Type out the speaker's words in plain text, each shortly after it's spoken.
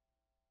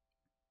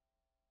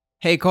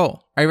Hey,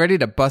 Cole, are you ready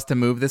to bust a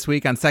move this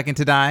week on Second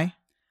to Die?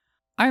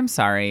 I'm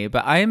sorry,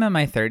 but I am in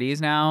my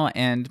 30s now,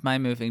 and my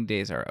moving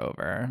days are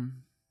over.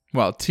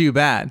 Well, too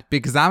bad,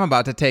 because I'm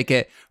about to take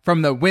it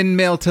from the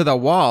windmill to the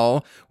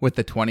wall with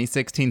the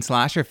 2016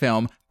 slasher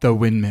film, The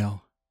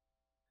Windmill.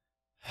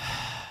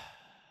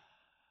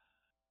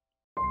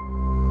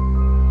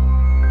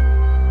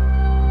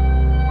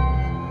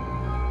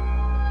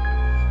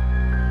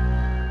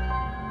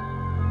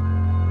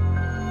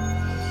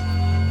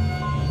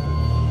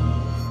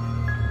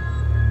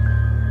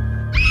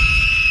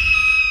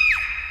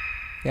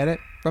 Get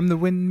it? From the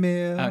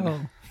windmill. Oh,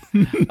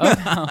 no.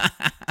 Oh,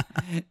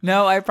 no.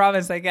 No, I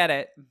promise I get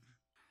it.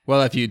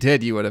 Well, if you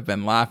did, you would have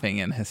been laughing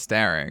in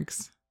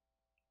hysterics.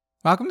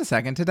 Welcome to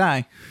Second to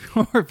Die,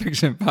 a horror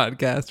fiction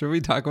podcast where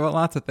we talk about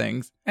lots of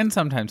things. And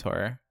sometimes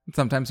horror. And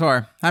sometimes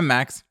horror. I'm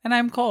Max. And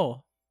I'm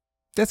Cole.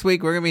 This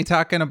week, we're going to be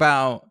talking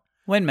about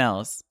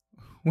Windmills.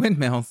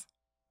 windmills,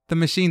 the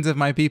machines of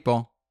my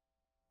people.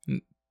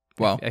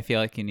 Well, I feel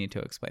like you need to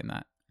explain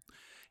that.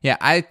 yeah,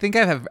 I think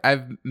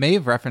I may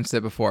have referenced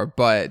it before,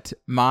 but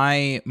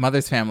my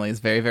mother's family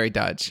is very, very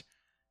Dutch,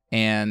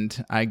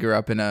 and I grew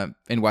up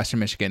in Western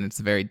Michigan.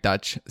 It's a very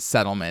Dutch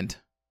settlement,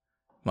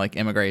 like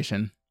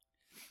immigration.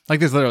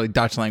 Like there's literally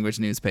Dutch language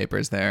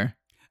newspapers there,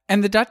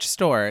 And the Dutch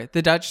store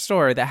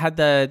that had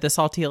the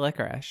salty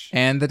licorice.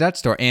 and the Dutch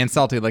store and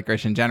salty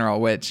licorice in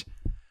general, which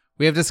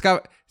we have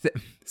discovered.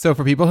 So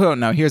for people who don't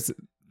know,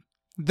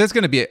 there's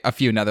going to be a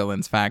few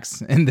Netherlands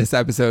facts in this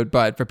episode,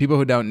 but for people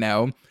who don't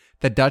know,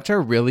 the Dutch are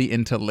really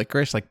into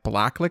licorice, like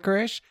black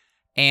licorice,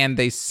 and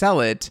they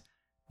sell it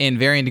in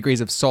varying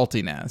degrees of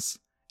saltiness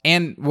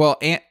and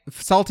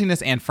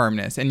saltiness and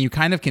firmness. And you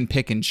kind of can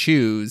pick and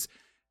choose.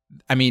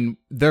 I mean,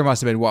 there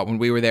must have been when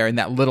we were there in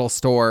that little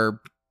store,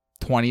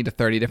 20 to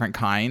 30 different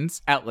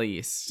kinds. At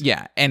least.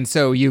 Yeah. And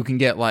so you can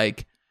get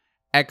like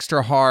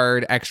extra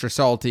hard, extra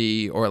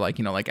salty, or like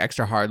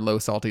extra hard, low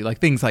salty, like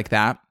things like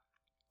that.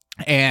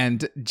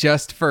 And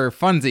just for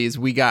funsies,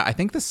 we got, I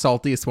think, the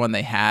saltiest one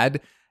they had.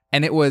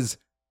 And it was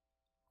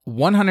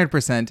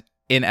 100%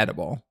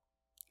 inedible.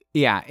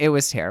 Yeah, it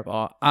was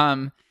terrible.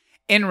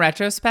 In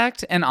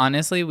retrospect, and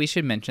honestly, we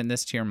should mention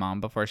this to your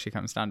mom before she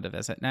comes down to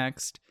visit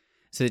next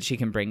so that she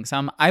can bring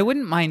some. I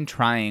wouldn't mind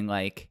trying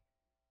like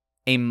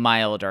a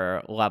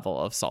milder level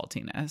of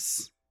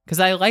saltiness because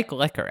I like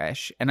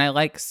licorice and I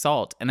like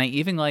salt and I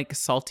even like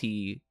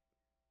salty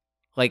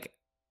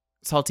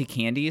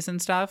candies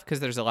and stuff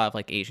because there's a lot of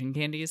like Asian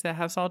candies that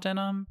have salt in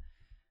them.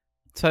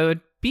 So I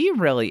would be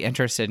really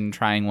interested in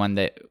trying one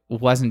that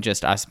wasn't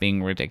just us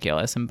being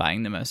ridiculous and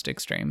buying the most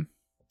extreme.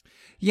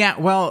 Yeah,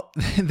 well,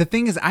 the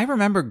thing is, I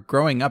remember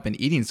growing up and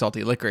eating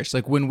salty licorice.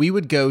 Like when we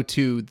would go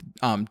to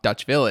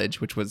Dutch Village,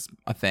 which was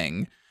a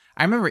thing,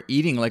 I remember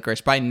eating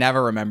licorice, but I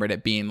never remembered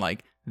it being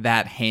like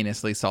that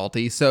heinously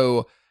salty.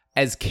 So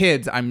as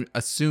kids, I'm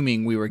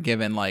assuming we were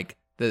given like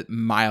the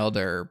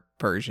milder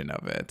version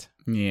of it.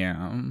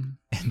 Yeah.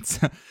 And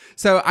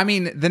so I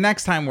mean, the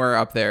next time we're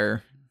up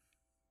there,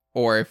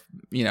 or if,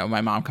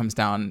 my mom comes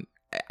down,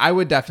 I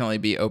would definitely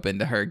be open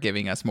to her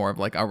giving us more of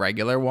like a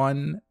regular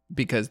one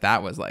because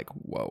that was like,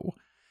 whoa.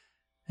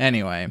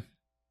 Anyway,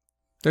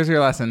 there's your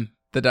lesson.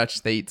 The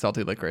Dutch, they eat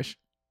salty licorice.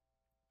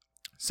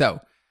 So,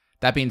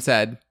 that being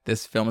said,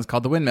 this film is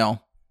called The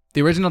Windmill.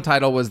 The original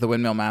title was The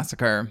Windmill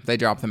Massacre. They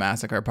dropped the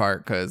massacre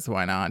part because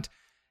why not?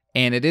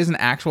 And it is an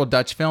actual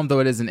Dutch film, though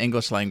it is an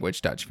English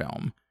language Dutch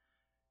film,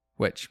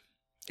 which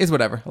is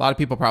whatever. A lot of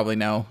people probably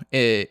know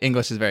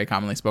English is very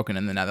commonly spoken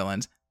in the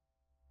Netherlands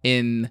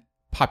in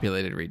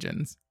populated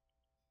regions.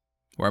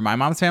 Where my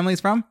mom's family is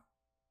from,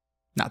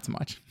 not so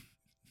much.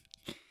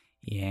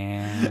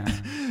 Yeah.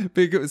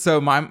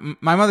 So my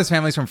mother's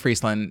family's from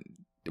Friesland,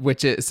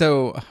 which is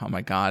oh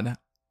my god.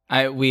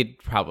 We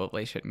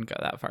probably shouldn't go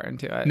that far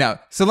into it. No.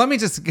 So let me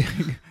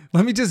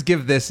just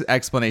give this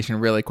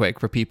explanation really quick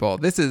for people.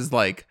 This is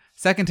like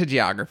second to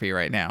geography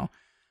right now.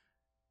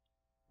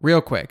 Real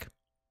quick.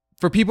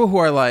 For people who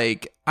are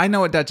like, I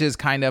know what Dutch is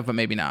kind of, but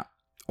maybe not.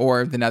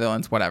 Or the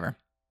Netherlands, whatever.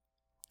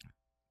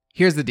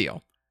 Here's the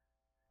deal.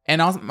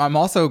 And I'm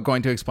also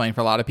going to explain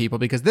for a lot of people,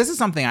 because this is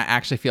something I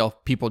actually feel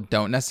people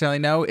don't necessarily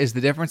know, is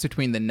the difference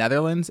between the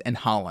Netherlands and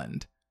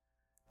Holland.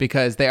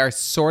 Because they are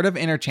sort of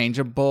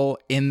interchangeable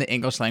in the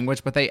English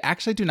language, but they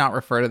actually do not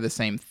refer to the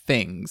same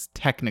things,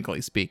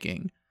 technically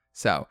speaking.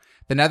 So,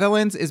 the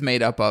Netherlands is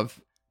made up of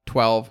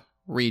 12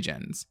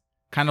 regions,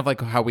 kind of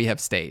like how we have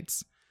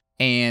states.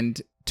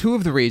 And 2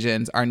 of the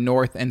regions are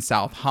North and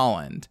South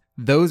Holland.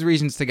 Those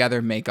regions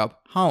together make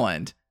up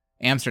Holland.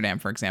 Amsterdam,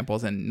 for example,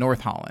 is in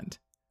North Holland.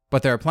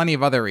 But there are plenty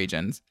of other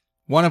regions,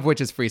 one of which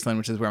is Friesland,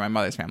 which is where my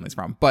mother's family's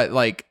from. But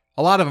like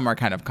a lot of them are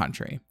kind of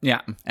country. Yeah.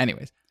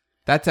 Anyways,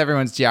 that's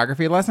everyone's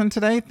geography lesson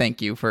today.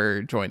 Thank you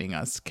for joining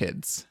us,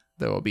 kids.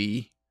 There will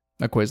be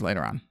a quiz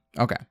later on.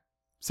 Okay.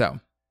 So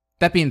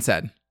that being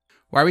said,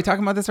 why are we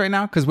talking about this right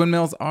now? Because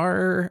windmills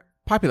are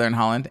popular in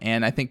Holland,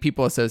 and I think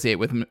people associate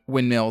with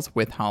windmills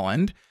with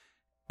Holland.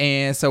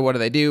 And so what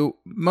do?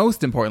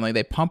 Most importantly,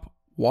 they pump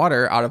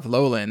water out of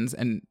lowlands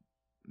and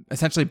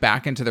essentially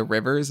back into the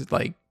rivers,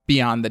 like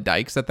beyond the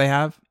dikes that they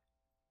have.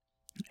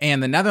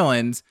 And the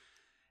Netherlands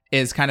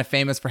is kind of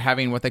famous for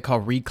having what they call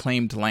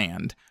reclaimed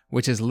land,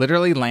 which is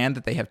literally land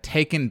that they have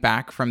taken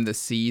back from the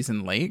seas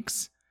and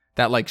lakes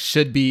that like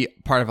should be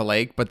part of a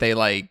lake, but they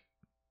like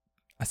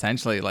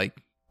essentially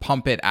like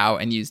pump it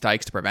out and use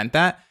dikes to prevent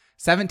that.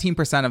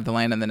 17% of the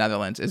land in the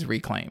Netherlands is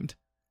reclaimed.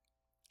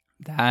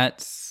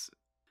 That's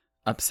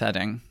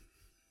upsetting.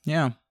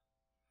 Yeah.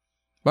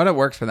 But it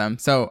works for them.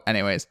 So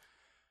anyways,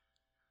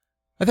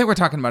 I think we're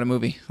talking about a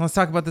movie. Let's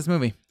talk about this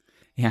movie.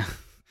 Yeah.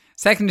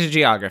 Second to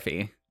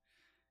geography.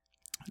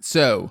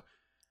 So,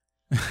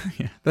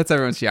 yeah, that's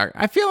everyone's geography.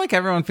 I feel like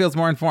everyone feels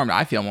more informed.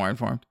 I feel more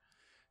informed.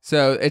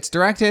 So it's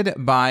directed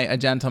by a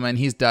gentleman.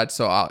 He's Dutch,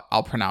 so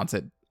I'll pronounce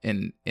it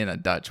in a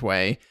Dutch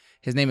way.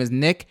 His name is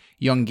Nick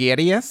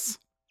Jongerius.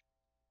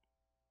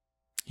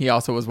 He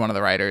also was one of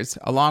the writers,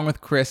 along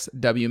with Chris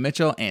W.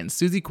 Mitchell and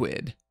Susie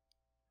Quid.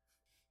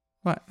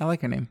 What? I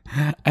like her name.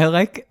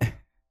 I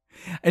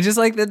just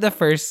like that the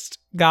first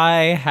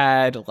guy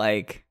had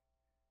like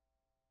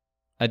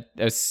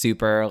a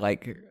super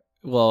like,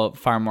 well,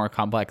 far more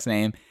complex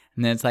name.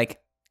 And then it's like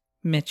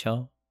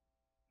Mitchell.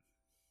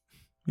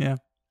 Yeah.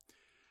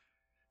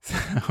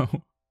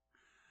 So,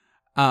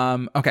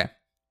 okay.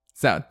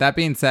 So that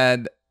being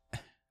said,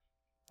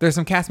 there's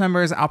some cast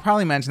members. I'll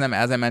probably mention them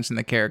as I mention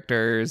the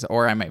characters,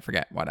 or I might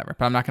forget, whatever.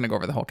 But I'm not going to go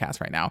over the whole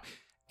cast right now.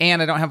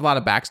 And I don't have a lot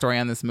of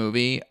backstory on this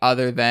movie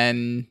other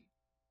than,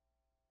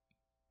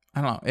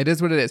 I don't know. It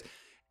is what it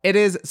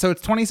is. So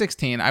it's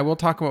 2016. I will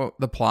talk about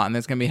the plot, and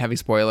there's going to be heavy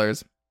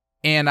spoilers.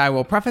 And I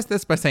will preface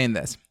this by saying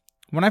this.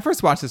 When I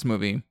first watched this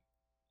movie,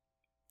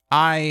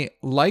 I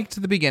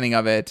liked the beginning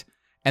of it,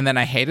 and then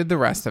I hated the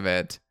rest of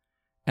it.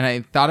 And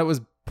I thought it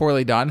was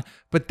poorly done.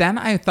 But then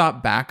I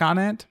thought back on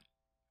it,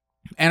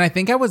 and I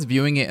think I was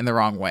viewing it in the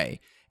wrong way.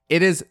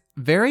 It is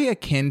very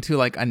akin to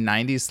like a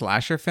 90s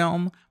slasher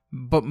film,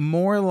 but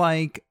more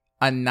like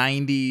a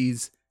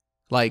 90s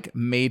like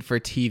made for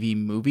TV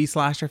movie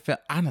slasher film.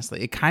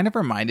 Honestly, it kind of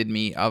reminded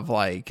me of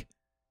like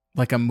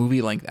a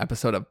movie length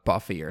episode of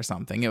Buffy or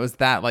something. It was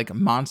that like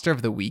Monster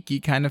of the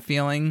Weeky kind of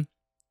feeling.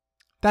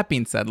 That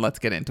being said, let's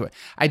get into it.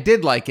 I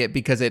did like it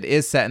because it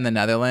is set in the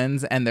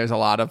Netherlands and there's a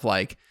lot of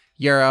like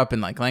Europe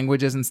and like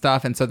languages and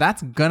stuff. And so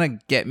that's gonna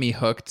get me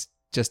hooked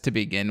just to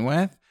begin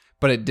with,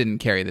 but it didn't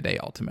carry the day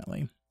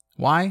ultimately.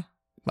 Why?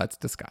 Let's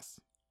discuss.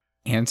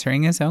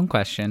 Answering his own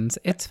questions,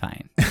 it's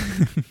fine.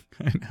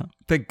 I know.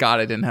 Thank God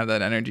I didn't have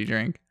that energy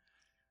drink.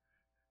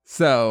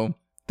 So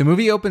the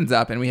movie opens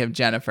up and we have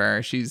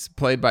Jennifer. She's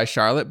played by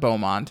Charlotte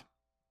Beaumont.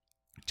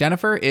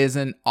 Jennifer is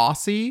an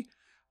Aussie.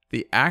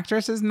 The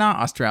actress is not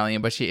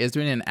Australian, but she is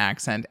doing an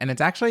accent, and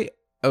it's actually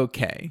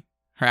okay.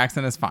 Her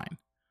accent is fine.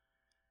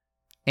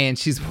 And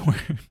she's...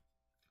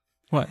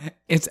 What?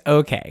 It's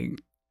okay.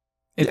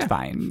 It's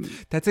fine.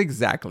 That's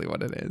exactly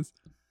what it is.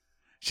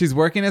 She's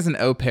working as an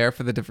au pair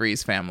for the De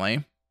Vries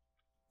family.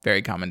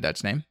 Very common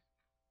Dutch name.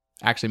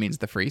 Actually means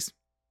De Vries.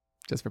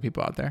 Just for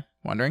people out there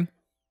wondering.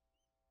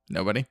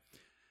 Nobody.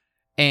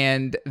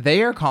 And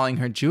they are calling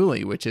her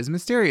Julie, which is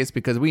mysterious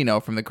because we know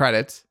from the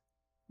credits,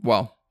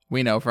 well,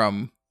 we know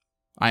from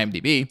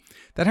IMDb,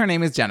 that her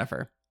name is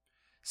Jennifer.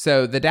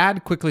 So the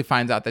dad quickly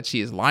finds out that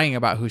she is lying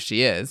about who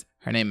she is.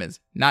 Her name is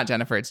not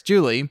Jennifer, it's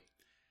Julie.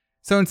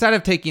 So instead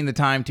of taking the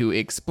time to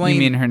explain... You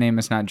mean her name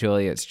is not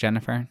Julie, it's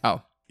Jennifer?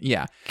 Oh,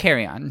 yeah.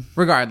 Carry on.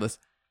 Regardless,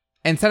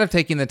 instead of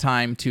taking the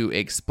time to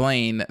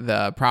explain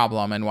the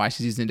problem and why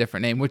she's using a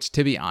different name, which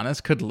to be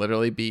honest could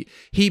literally be...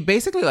 He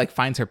basically like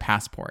finds her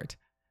passport,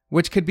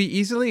 which could be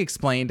easily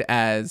explained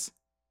as,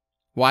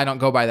 well, I don't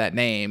go by that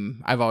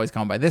name. I've always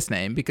gone by this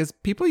name because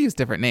people use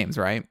different names,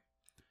 right?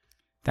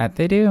 That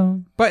they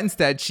do. But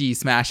instead, she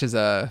smashes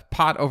a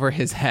pot over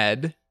his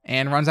head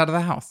and runs out of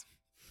the house.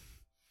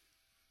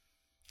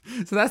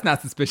 So that's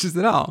not suspicious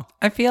at all.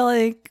 I feel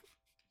like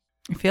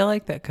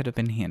that could have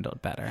been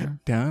handled better.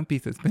 Don't be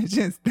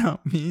suspicious.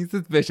 Don't be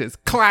suspicious.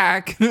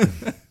 Clack.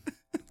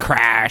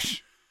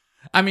 Crash.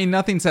 I mean,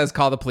 nothing says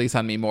call the police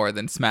on me more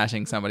than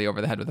smashing somebody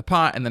over the head with a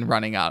pot and then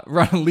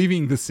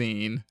leaving the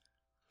scene.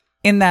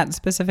 In that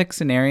specific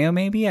scenario,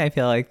 maybe, I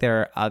feel like there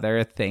are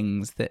other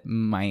things that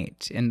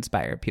might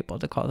inspire people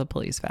to call the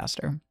police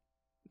faster.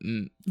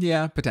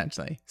 Yeah,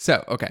 potentially.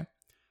 So, okay.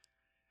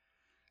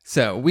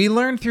 So we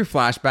learned through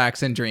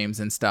flashbacks and dreams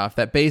and stuff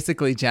that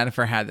basically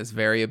Jennifer had this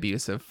very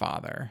abusive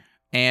father.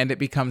 And it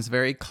becomes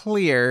very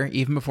clear,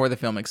 even before the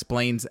film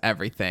explains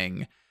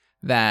everything,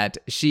 that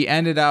she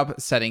ended up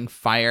setting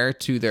fire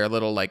to their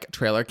little like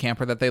trailer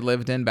camper that they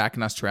lived in back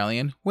in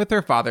Australia with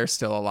her father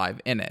still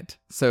alive in it.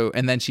 So,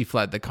 and then she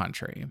fled the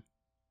country.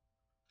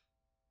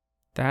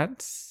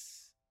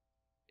 That's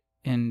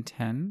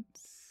intense.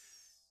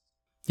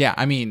 Yeah,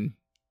 I mean,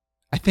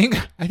 I think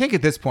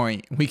at this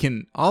point we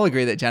can all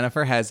agree that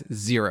Jennifer has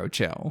zero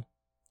chill.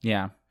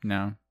 Yeah,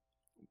 no.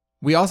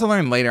 We also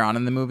learn later on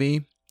in the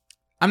movie,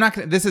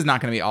 this is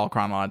not going to be all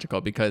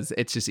chronological because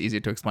it's just easier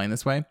to explain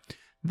this way,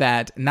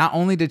 that not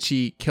only did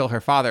she kill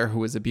her father who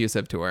was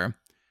abusive to her,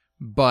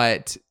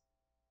 but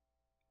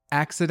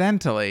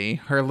accidentally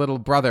her little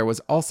brother was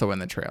also in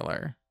the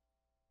trailer.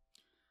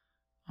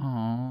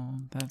 Oh,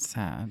 that's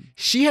sad.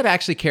 She had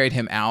actually carried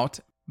him out,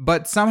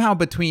 but somehow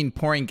between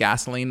pouring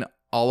gasoline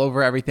all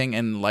over everything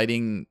and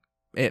lighting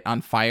it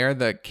on fire,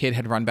 the kid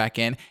had run back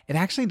in. It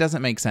actually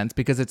doesn't make sense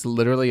because it's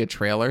literally a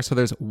trailer. So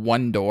there's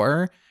one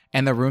door,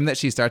 and the room that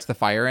she starts the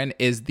fire in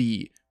is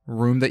the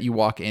room that you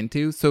walk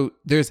into. So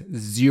there's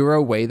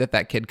zero way that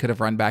that kid could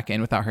have run back in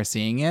without her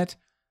seeing it.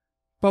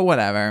 But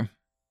whatever.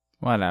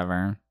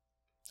 Whatever.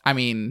 I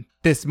mean,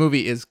 this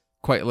movie is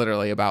quite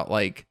literally about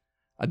like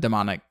a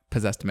demonic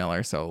possessed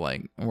Miller. So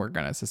like we're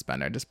going to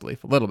suspend our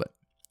disbelief a little bit.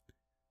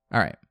 All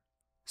right.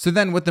 So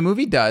then what the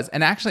movie does,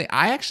 and actually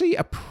I actually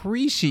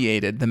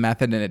appreciated the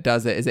method and it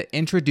does it, is it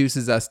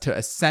introduces us to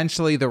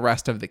essentially the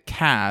rest of the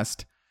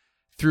cast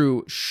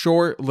through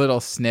short little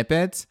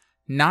snippets,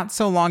 not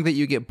so long that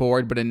you get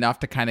bored, but enough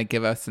to kind of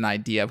give us an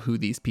idea of who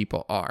these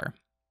people are.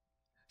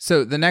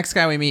 So the next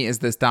guy we meet is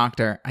this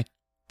doctor. I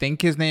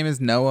think his name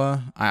is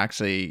Noah. I'm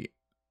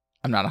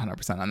not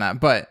 100% on that,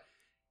 but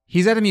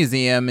he's at a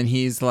museum and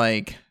he's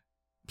like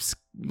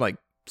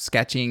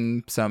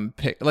sketching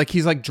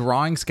he's like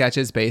drawing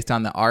sketches based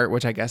on the art,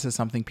 which I guess is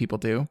something people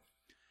do.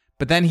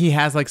 But then he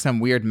has like some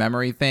weird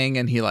memory thing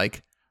and he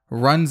like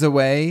runs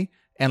away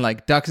and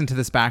like ducks into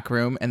this back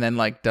room and then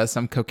like does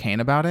some cocaine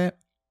about it.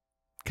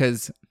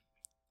 Because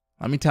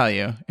let me tell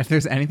you, if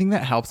there's anything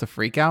that helps a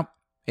freak out,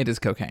 it is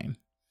cocaine.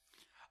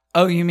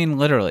 Oh, you mean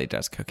literally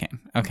does cocaine?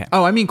 Okay.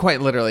 Oh, I mean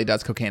quite literally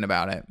does cocaine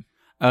about it.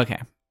 Okay.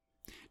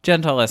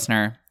 Gentle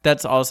listener,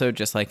 that's also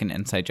just like an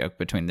inside joke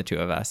between the two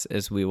of us,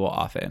 is we will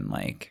often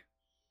like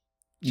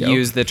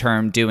use the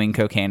term doing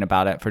cocaine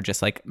about it for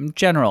just like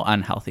general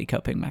unhealthy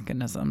coping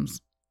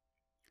mechanisms.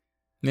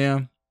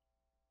 Yeah.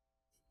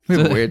 We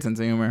have a weird sense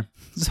of humor.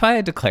 So I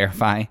had to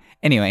clarify.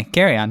 Anyway,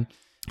 carry on.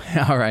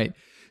 All right.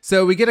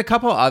 So we get a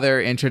couple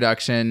other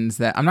introductions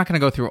that I'm not going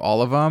to go through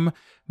all of them,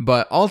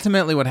 but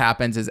ultimately what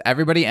happens is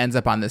everybody ends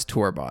up on this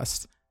tour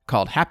bus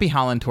called Happy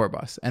Holland Tour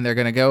Bus, and they're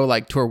going to go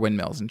like tour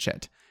windmills and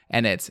shit.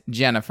 And it's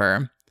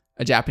Jennifer,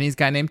 a Japanese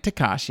guy named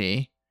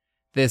Takashi,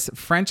 this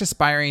French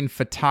aspiring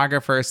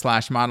photographer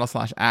 / model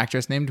 /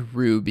 actress named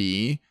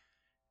Ruby,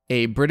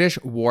 a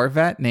British war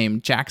vet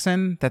named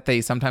Jackson that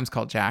they sometimes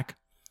call Jack,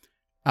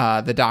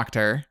 the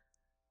doctor,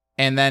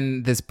 and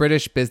then this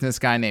British business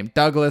guy named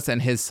Douglas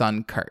and his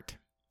son Kurt.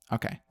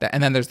 Okay.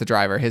 And then there's the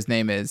driver. His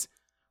name is,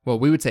 well,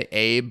 we would say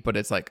Abe, but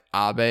it's like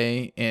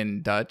Abe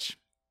in Dutch.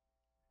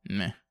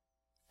 Meh.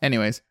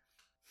 Anyways.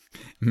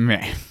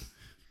 Meh.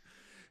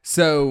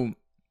 So,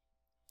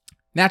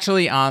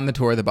 naturally, on the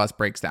tour, the bus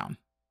breaks down.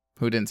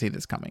 Who didn't see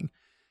this coming?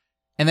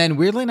 And then,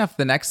 weirdly enough,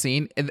 the next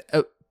scene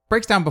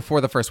breaks down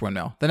before the first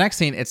windmill. The next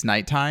scene, it's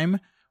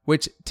nighttime,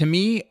 which to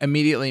me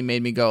immediately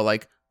made me go,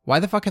 like, why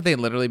the fuck have they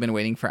literally been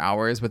waiting for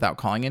hours without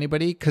calling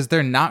anybody? Because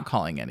they're not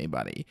calling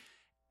anybody.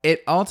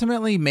 It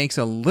ultimately makes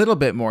a little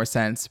bit more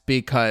sense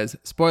because,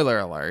 spoiler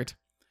alert,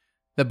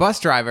 the bus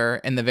driver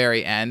in the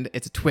very end,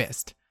 it's a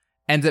twist,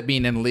 ends up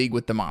being in league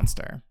with the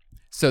monster.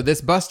 So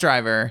this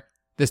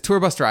tour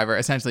bus driver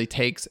essentially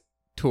takes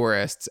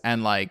tourists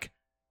and like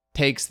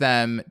takes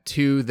them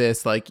to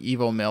this like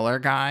evil Miller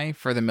guy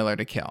for the Miller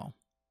to kill.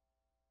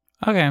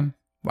 Okay.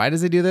 Why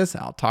does he do this?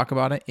 I'll talk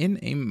about it in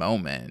a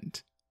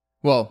moment.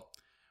 Well,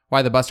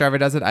 why the bus driver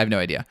does it, I have no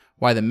idea.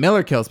 Why the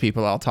Miller kills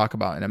people, I'll talk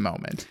about in a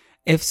moment.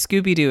 If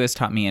Scooby-Doo has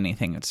taught me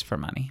anything, it's for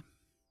money.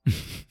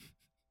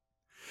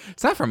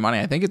 It's not for money.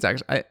 I think it's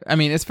actually, I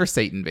mean, it's for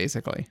Satan,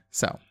 basically.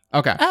 So,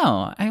 okay.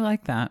 Oh, I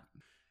like that.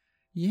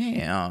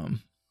 Yeah.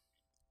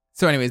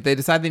 So anyways, they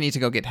decide they need to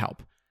go get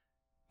help.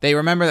 They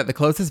remember that the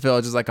closest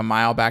village is like a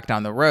mile back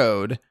down the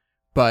road,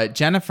 but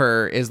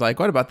Jennifer is like,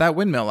 what about that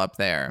windmill up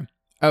there?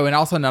 Oh, and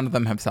also none of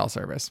them have cell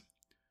service.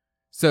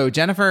 So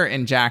Jennifer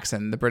and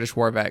Jackson, the British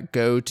war vet,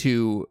 go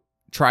to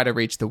try to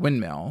reach the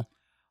windmill.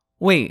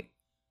 Wait,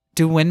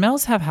 do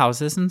windmills have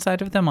houses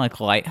inside of them, like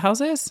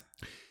lighthouses?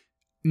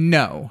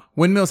 No.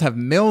 Windmills have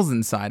mills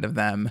inside of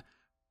them,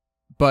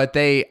 but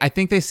I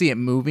think they see it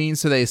moving,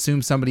 so they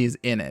assume somebody is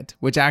in it,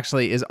 which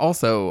actually is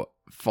also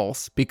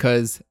false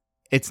because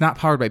it's not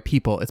powered by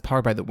people, it's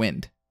powered by the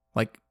wind.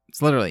 Like,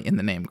 it's literally in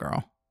the name,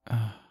 girl.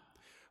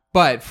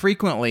 But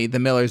frequently, the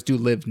Millers do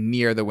live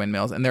near the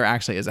windmills, and there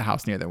actually is a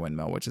house near the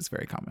windmill, which is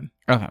very common.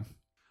 Okay.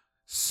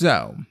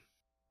 So,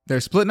 they're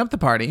splitting up the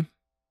party.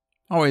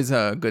 Always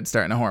a good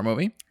start in a horror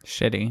movie.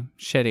 Shitty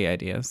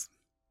ideas.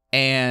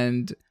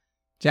 And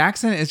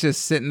Jackson is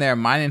just sitting there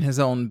minding his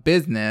own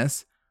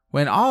business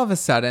when all of a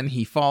sudden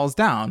he falls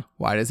down.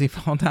 Why does he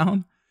fall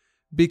down?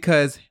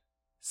 Because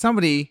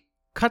somebody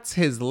cuts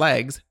his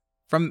legs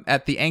from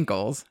at the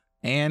ankles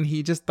and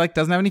he just like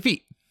doesn't have any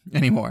feet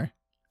anymore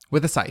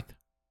with a scythe.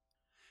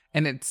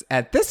 And it's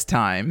at this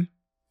time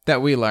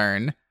that we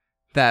learn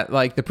that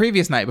like the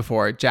previous night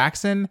before,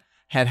 Jackson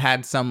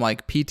had some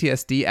like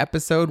PTSD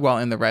episode while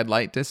in the red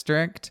light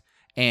district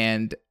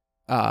and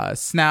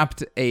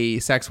snapped a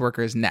sex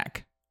worker's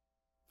neck.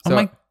 So, oh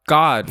my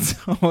God.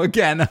 So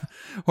again,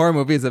 horror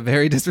movie is a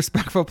very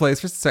disrespectful place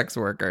for sex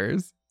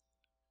workers.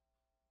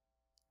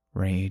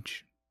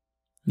 Rage.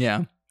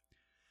 Yeah.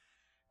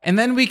 And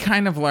then we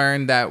kind of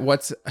learn that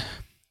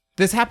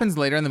This happens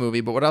later in the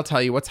movie, but what I'll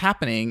tell you, what's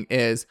happening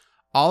is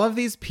all of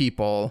these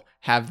people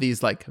have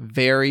these like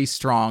very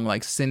strong,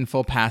 like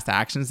sinful past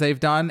actions they've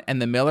done,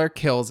 and the Miller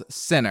kills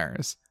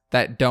sinners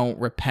that don't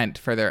repent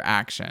for their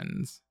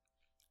actions.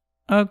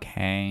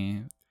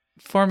 Okay.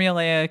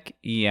 Formulaic,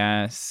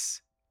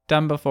 yes.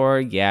 Done before,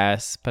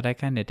 yes, but I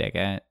kind of dig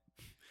it.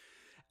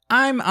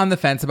 I'm on the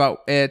fence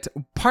about it.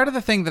 Part of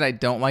the thing that I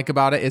don't like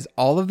about it is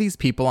all of these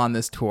people on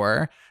this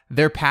tour,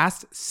 their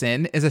past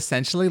sin is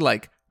essentially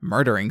like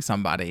murdering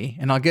somebody.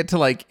 And I'll get to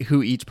like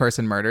who each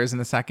person murders in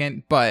a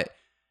second, but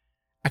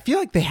I feel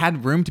like they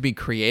had room to be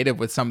creative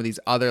with some of these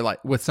other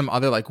like with some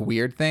other like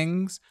weird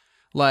things.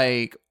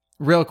 Like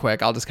real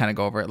quick, I'll just kind of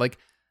go over it. Like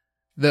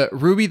the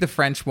Ruby, the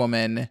French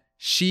woman,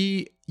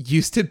 she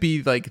used to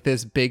be like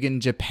this big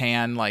in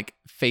Japan like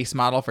face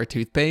model for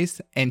toothpaste,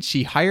 and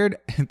she hired,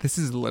 this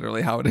is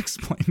literally how it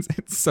explains it.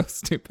 It's so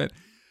stupid.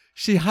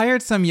 She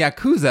hired some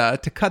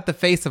Yakuza to cut the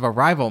face of a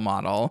rival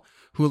model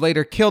who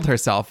later killed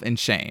herself in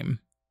shame.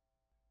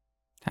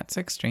 That's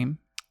extreme.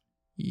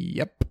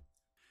 Yep.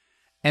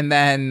 And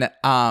then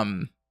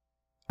so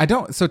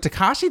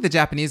Takashi, the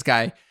Japanese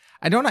guy,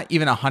 I don't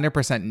even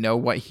 100% know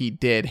what he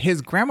did.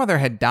 His grandmother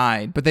had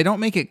died, but they don't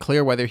make it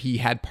clear whether he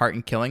had part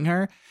in killing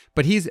her.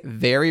 But he's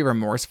very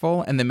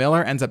remorseful, and the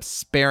Miller ends up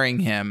sparing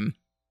him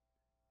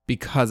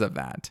because of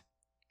that.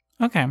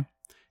 Okay.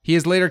 He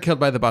is later killed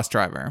by the bus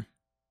driver,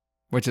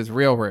 which is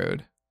real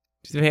rude.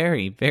 It's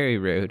very, very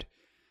rude.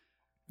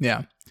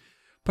 Yeah.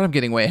 But I'm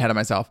getting way ahead of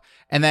myself.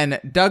 And then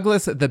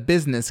Douglas, the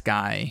business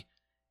guy,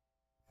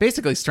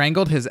 basically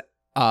strangled his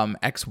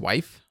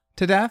ex-wife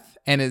to death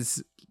and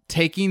is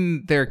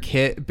taking their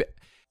kid.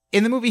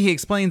 In the movie, he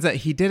explains that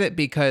he did it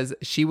because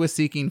she was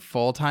seeking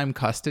full-time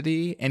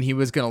custody and he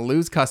was going to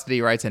lose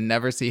custody rights and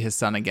never see his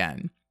son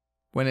again.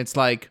 When it's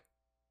like,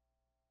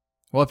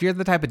 well, if you're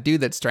the type of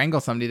dude that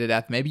strangles somebody to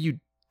death, maybe you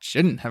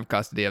shouldn't have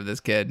custody of this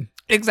kid.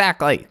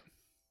 Exactly.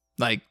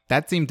 Like,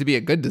 that seemed to be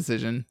a good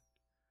decision.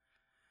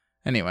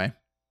 Anyway.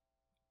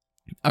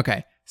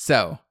 Okay,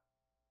 so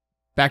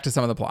back to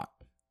some of the plot.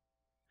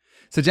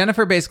 So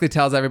Jennifer basically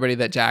tells everybody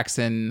that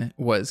Jackson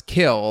was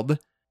killed,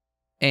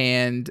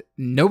 and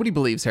nobody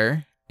believes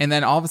her. And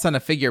then all of a sudden a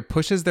figure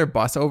pushes their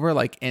bus over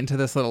like into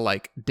this little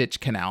like ditch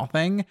canal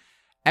thing.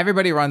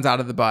 Everybody runs out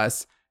of the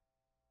bus,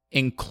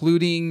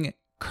 including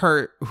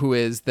Kurt, who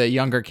is the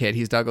younger kid.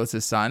 He's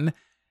Douglas's son.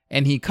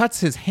 And he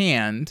cuts his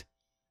hand.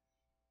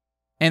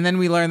 And then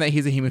we learn that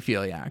he's a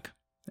hemophiliac.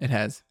 It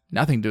has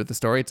nothing to do with the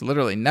story. It's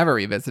literally never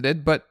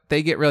revisited, but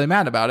they get really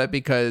mad about it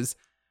because,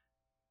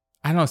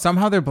 I don't know,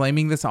 somehow they're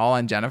blaming this all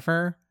on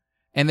Jennifer.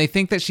 And they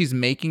think that she's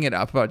making it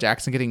up about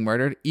Jackson getting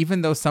murdered,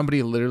 even though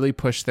somebody literally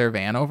pushed their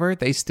van over.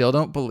 They still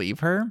don't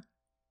believe her.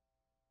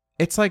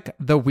 It's like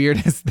the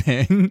weirdest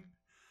thing.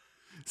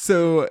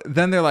 So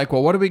then they're like,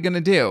 well, what are we going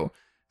to do?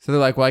 So they're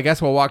like, well, I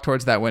guess we'll walk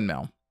towards that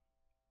windmill.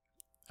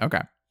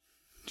 Okay.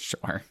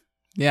 Sure.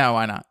 Yeah,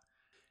 why not?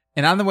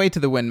 And on the way to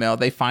the windmill,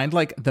 they find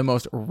like the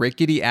most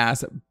rickety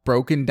ass,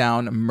 broken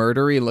down,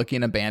 murdery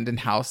looking abandoned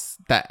house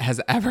that has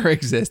ever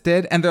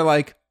existed. And they're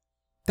like,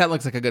 that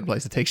looks like a good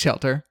place to take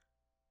shelter.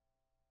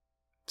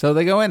 So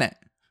they go in it.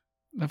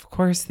 Of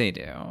course they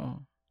do.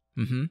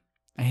 Mm-hmm.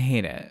 I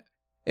hate it.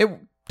 It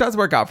does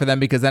work out for them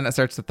because then it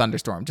starts to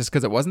thunderstorm just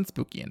because it wasn't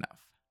spooky enough.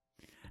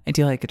 I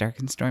do like a dark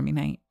and stormy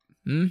night.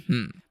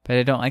 Mm-hmm. But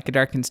I don't like a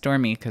dark and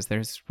stormy because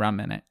there's rum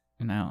in it.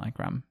 And I don't like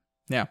rum.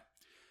 Yeah.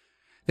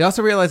 They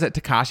also realize that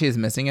Takashi is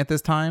missing at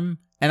this time.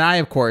 And I,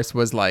 of course,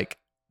 was like,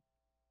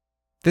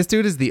 this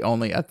dude is the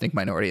only ethnic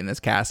minority in this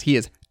cast. He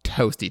is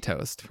toasty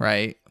toast,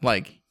 right?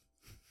 Like,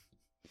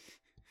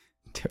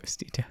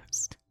 toasty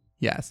toast.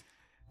 Yes.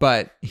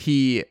 But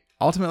he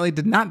ultimately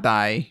did not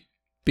die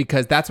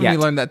because that's when we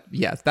learned that,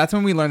 that's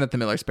when we learned that the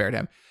Miller spared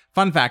him.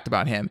 Fun fact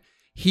about him.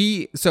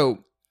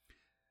 So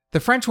the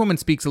French woman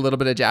speaks a little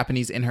bit of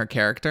Japanese in her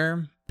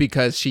character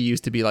because she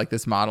used to be like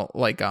this model,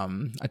 like a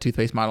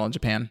toothpaste model in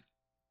Japan.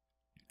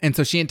 And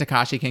so she and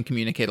Takashi can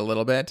communicate a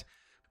little bit.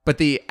 But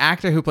the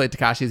actor who played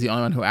Takashi is the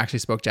only one who actually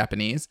spoke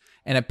Japanese.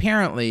 And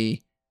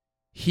apparently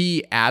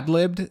he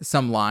ad-libbed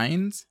some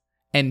lines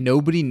and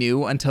nobody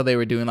knew until they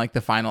were doing like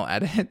the final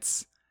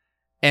edits.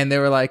 And they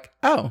were like,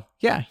 oh,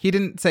 yeah, he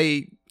didn't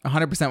say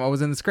 100% what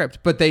was in the script,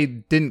 but they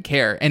didn't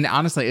care. And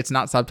honestly, it's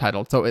not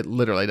subtitled, so it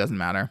literally doesn't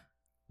matter.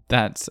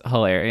 That's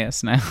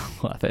hilarious. And I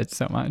love it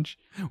so much.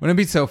 Wouldn't it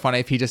be so funny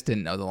if he just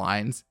didn't know the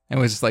lines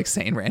and was just like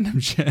saying random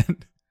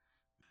shit?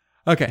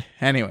 Okay,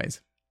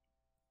 anyways.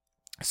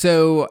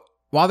 So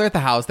while they're at the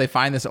house, they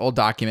find this old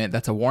document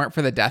that's a warrant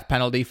for the death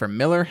penalty for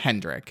Miller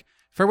Hendrick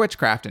for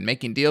witchcraft and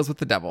making deals with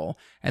the devil.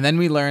 And then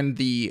we learn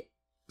the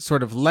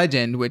sort of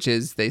legend, which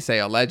is, they say,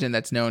 a legend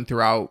that's known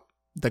throughout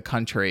the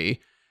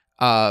country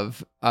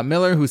of a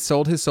Miller who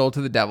sold his soul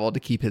to the devil to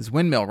keep his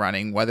windmill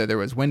running, whether there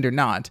was wind or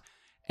not.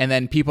 And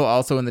then people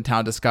also in the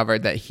town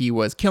discovered that he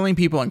was killing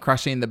people and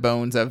crushing the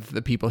bones of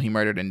the people he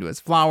murdered into his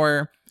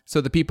flour. So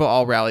the people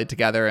all rallied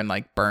together and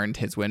like burned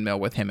his windmill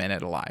with him in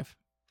it alive.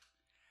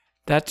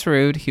 That's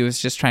rude. He was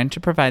just trying to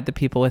provide the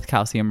people with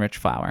calcium-rich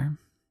flour.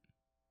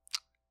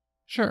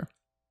 Sure.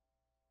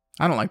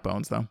 I don't like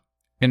bones, though.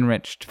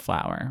 Enriched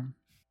flour.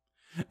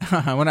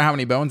 I wonder how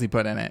many bones he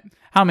put in it.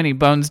 How many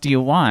bones do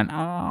you want?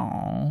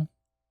 Oh.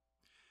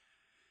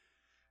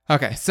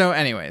 Okay, so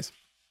anyways.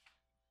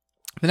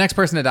 The next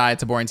person to die,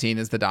 it's a boring scene,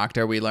 is the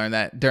doctor. We learn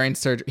that during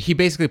surgery, he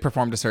basically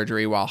performed a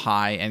surgery while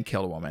high and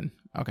killed a woman.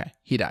 Okay,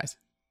 he dies.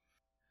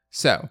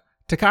 So,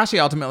 Takashi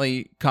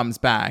ultimately comes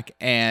back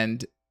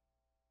and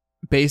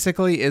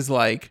basically is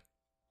like,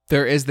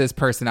 there is this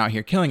person out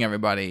here killing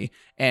everybody,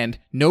 and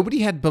nobody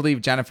had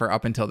believed Jennifer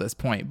up until this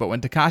point, but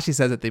when Takashi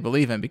says that they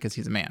believe him because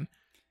he's a man.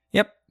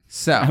 Yep.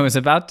 So. I was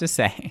about to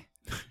say.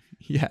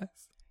 Yes.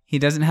 He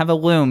doesn't have a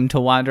loom to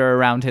wander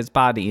around his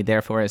body,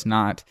 therefore is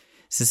not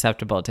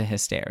susceptible to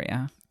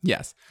hysteria.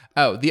 Yes.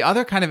 Oh, the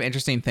other kind of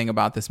interesting thing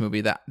about this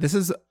movie, that this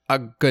is a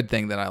good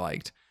thing that I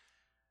liked.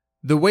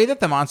 The way that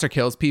the monster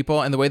kills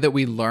people and the way that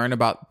we learn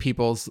about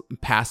people's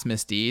past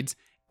misdeeds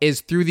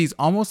is through these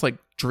almost like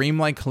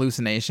dreamlike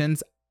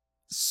hallucinations,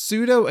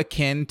 pseudo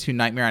akin to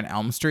Nightmare on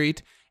Elm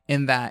Street,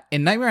 in that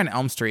in Nightmare on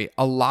Elm Street,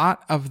 a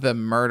lot of the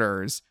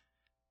murders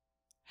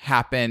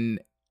happen.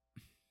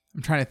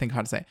 I'm trying to think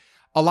how to say it.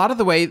 A lot of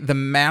the way the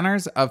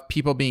manners of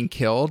people being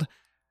killed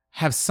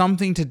have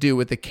something to do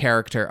with the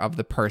character of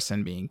the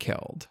person being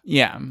killed.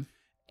 Yeah.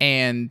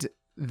 And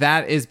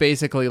that is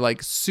basically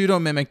like pseudo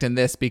mimicked in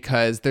this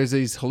because there's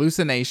these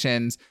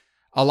hallucinations.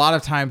 A lot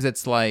of times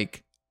it's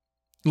like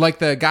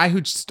the guy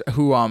who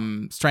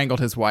strangled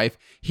his wife.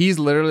 He's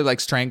literally like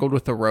strangled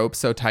with the rope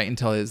so tight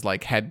until his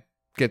like head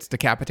gets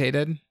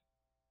decapitated,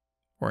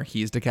 or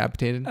he's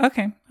decapitated.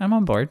 Okay, I'm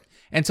on board.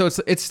 And so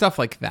it's stuff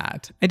like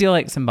that. I do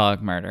like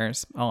symbolic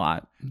murders a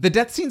lot. The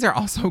death scenes are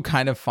also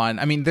kind of fun.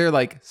 I mean, they're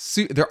like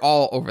they're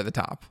all over the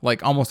top.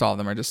 Like almost all of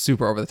them are just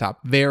super over the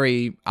top.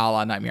 Very a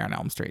la Nightmare on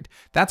Elm Street.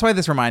 That's why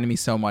this reminded me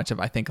so much of,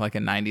 I think, like a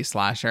 90s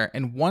slasher.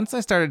 And once I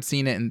started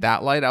seeing it in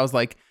that light, I was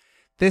like,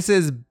 this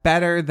is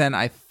better than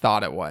I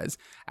thought it was.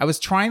 I was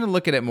trying to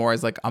look at it more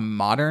as like a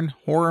modern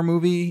horror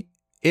movie.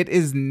 It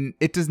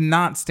does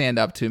not stand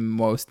up to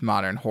most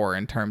modern horror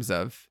in terms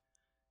of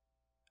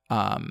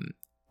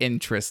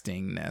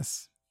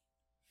interestingness.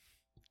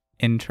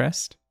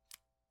 Interest?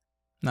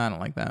 No, I don't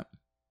like that.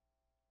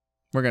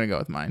 We're gonna go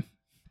with mine.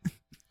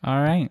 All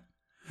right.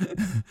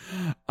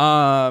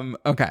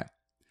 Okay.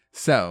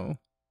 So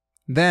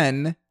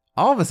then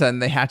all of a sudden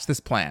they hatch this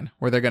plan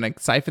where they're gonna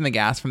siphon the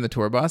gas from the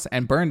tour bus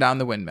and burn down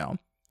the windmill.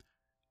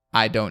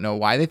 I don't know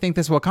why they think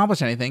this will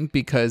accomplish anything,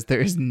 because there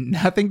is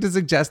nothing to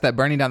suggest that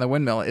burning down the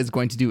windmill is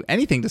going to do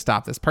anything to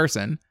stop this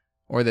person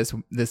or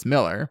this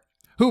Miller,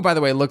 who, by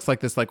the way, looks like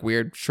this like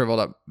weird shriveled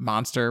up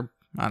monster.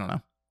 I don't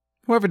know.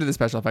 Whoever did the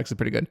special effects is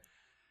pretty good.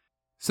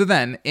 So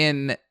then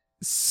in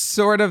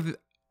sort of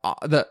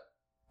the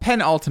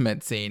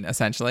penultimate scene,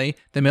 essentially,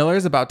 the Miller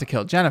is about to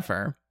kill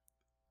Jennifer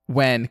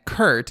when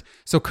Kurt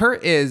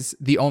is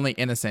the only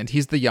innocent.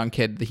 He's the young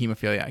kid, the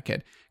hemophiliac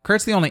kid.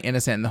 Kurt's the only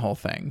innocent in the whole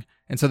thing.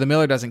 And so the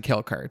Miller doesn't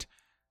kill Kurt.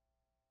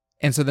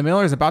 And so the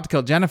Miller is about to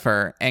kill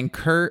Jennifer, and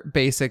Kurt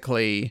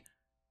basically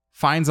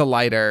finds a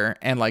lighter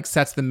and like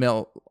sets the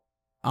mill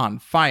on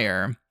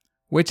fire,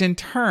 which in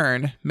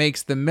turn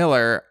makes the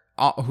Miller,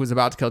 who's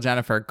about to kill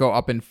Jennifer, go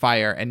up in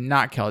fire and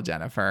not kill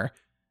Jennifer.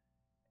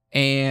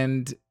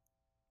 And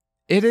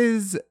it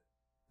is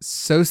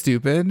so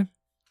stupid.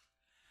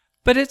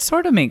 But it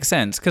sort of makes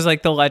sense, because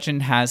like the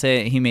legend has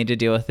it, he made a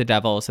deal with the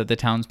devil, so the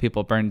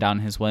townspeople burned down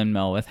his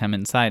windmill with him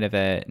inside of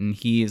it, and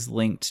he's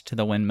linked to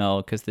the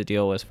windmill because the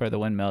deal was for the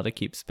windmill to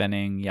keep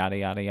spinning, yada,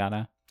 yada,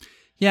 yada.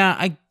 Yeah,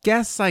 I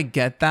guess I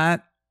get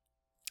that.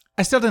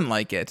 I still didn't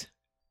like it.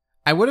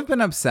 I would have been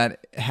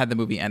upset had the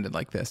movie ended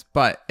like this,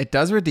 but it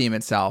does redeem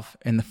itself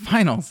in the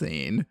final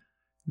scene,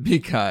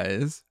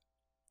 because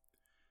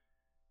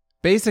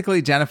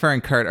basically Jennifer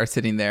and Kurt are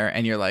sitting there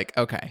and you're like,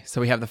 okay, so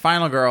we have the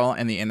final girl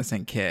and the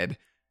innocent kid.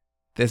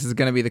 This is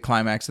going to be the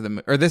climax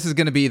of or this is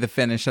going to be the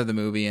finish of the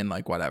movie, and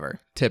like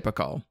whatever,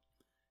 typical.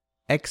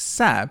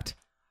 Except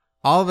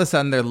all of a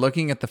sudden they're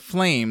looking at the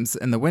flames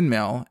in the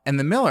windmill and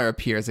the Miller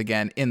appears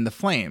again in the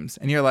flames.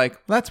 And you're like,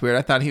 well, that's weird.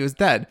 I thought he was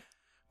dead.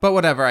 But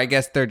whatever, I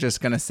guess they're just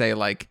going to say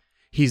like,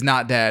 he's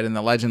not dead and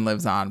the legend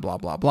lives on, blah,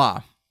 blah,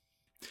 blah.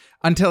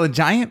 Until a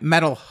giant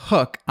metal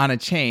hook on a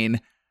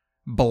chain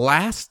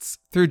blasts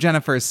through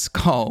Jennifer's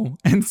skull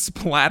and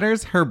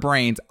splatters her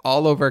brains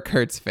all over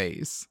Kurt's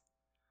face.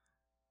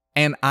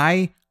 And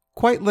I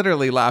quite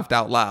literally laughed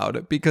out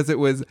loud because it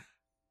was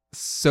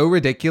so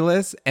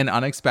ridiculous and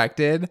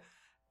unexpected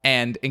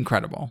and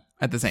incredible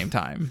at the same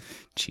time.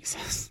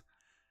 Jesus.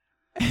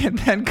 And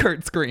then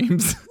Kurt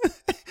screams.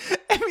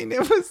 I mean,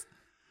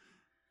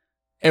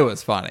 it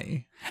was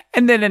funny.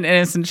 And then an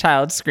innocent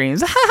child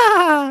screams,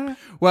 ha!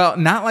 Well,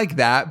 not like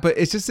that, but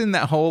it's just in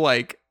that whole,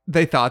 like,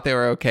 they thought they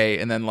were okay,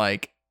 and then,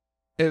 like,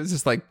 it was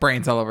just, like,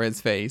 brains all over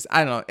his face.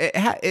 I don't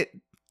know.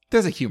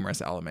 There's a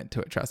humorous element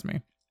to it, trust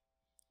me.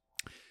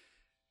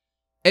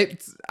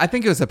 I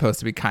think it was supposed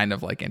to be kind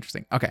of, like,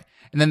 interesting. Okay.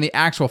 And then the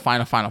actual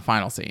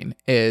final scene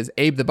is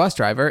Abe, the bus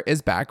driver,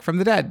 is back from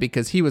the dead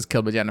because he was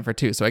killed by Jennifer,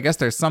 too. So I guess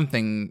there's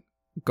something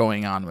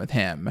going on with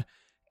him.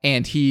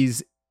 And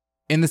he's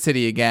in the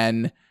city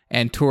again,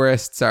 and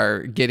tourists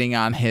are getting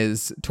on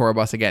his tour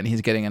bus again.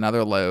 He's getting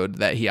another load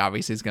that he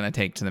obviously is going to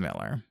take to the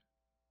Miller.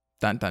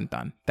 Dun, dun,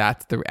 dun.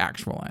 That's the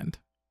actual end.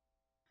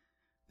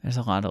 There's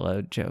a lot of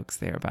load jokes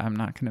there, but I'm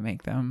not going to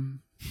make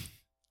them.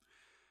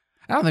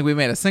 I don't think we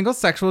made a single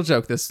sexual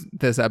joke this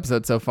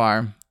episode so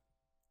far.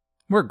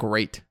 We're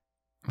great.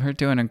 We're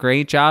doing a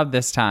great job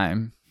this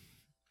time.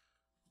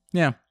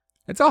 Yeah.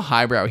 It's all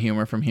highbrow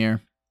humor from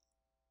here.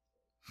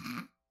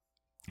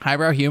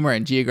 Highbrow humor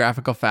and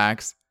geographical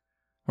facts.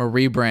 We're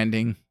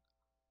rebranding.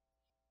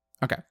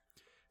 Okay.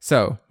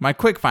 So, my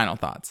quick final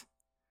thoughts.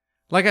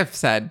 Like I've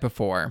said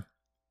before,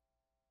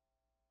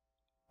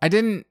 I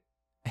didn't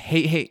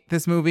hate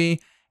this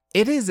movie.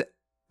 It is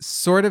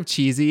sort of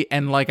cheesy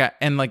and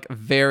like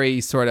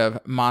very sort of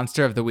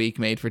monster of the week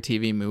made for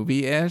TV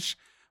movie-ish.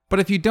 But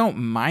if you don't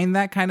mind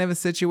that kind of a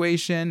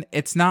situation,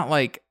 it's not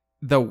like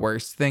the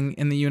worst thing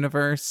in the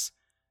universe.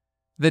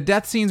 The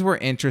death scenes were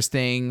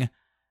interesting.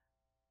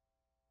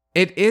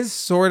 It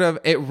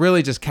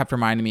really just kept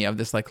reminding me of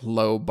this like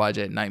low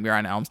budget Nightmare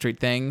on Elm Street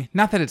thing.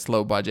 Not that it's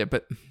low budget,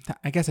 but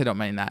I guess I don't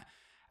mean that.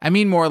 I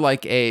mean more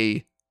like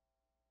a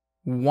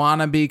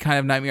wannabe kind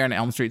of Nightmare on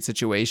Elm Street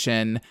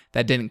situation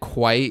that didn't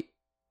quite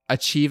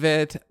achieve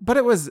it, but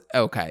it was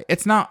okay.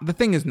 The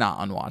thing is not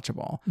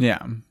unwatchable.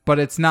 Yeah. But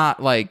it's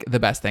not like the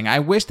best thing. I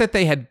wish that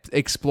they had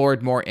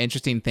explored more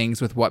interesting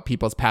things with what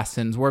people's past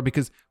sins were,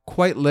 because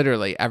quite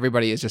literally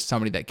everybody is just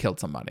somebody that killed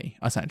somebody,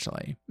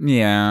 essentially.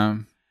 Yeah.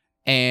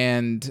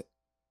 And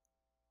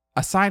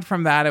aside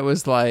from that, it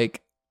was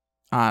like,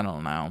 I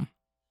don't know.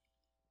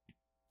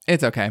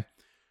 It's okay.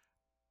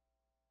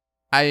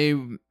 I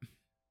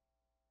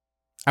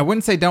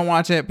wouldn't say don't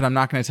watch it, but I'm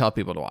not going to tell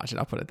people to watch it.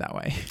 I'll put it that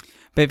way.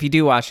 But if you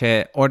do watch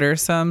it, order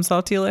some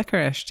salty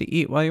licorice to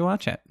eat while you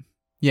watch it.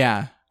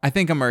 Yeah, I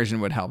think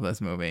immersion would help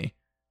this movie.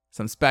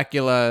 Some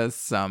speculoos,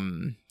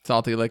 some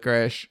salty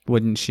licorice.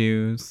 Wooden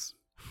shoes.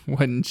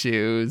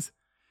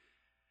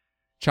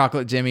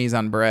 Chocolate jimmies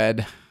on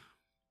bread.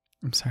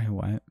 I'm sorry,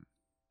 what?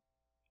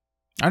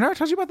 I never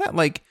told you about that.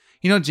 Like,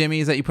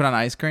 jimmies that you put on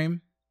ice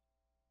cream?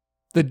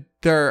 The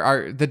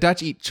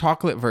Dutch eat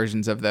chocolate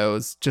versions of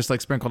those just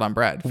like sprinkled on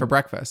bread for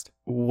breakfast.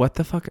 What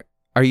the fuck?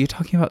 Are you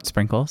talking about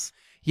sprinkles?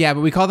 Yeah,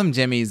 but we call them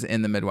jimmies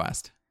in the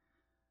Midwest.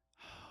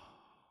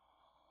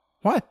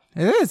 What?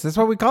 It is. That's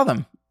what we call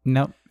them.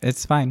 Nope,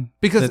 it's fine.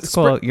 Because it's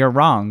cool. You're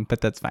wrong,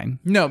 but that's fine.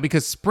 No,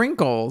 because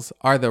sprinkles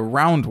are the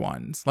round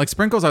ones. Like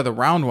sprinkles are the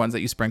round ones that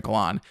you sprinkle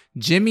on.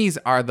 Jimmies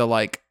are the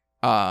like,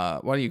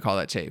 what do you call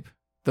that shape?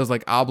 Those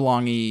like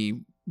oblong-y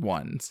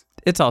ones.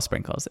 It's all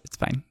sprinkles. It's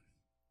fine.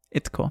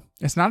 It's cool.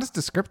 It's not as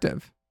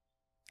descriptive.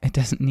 It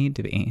doesn't need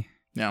to be.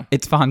 No.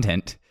 It's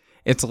fondant.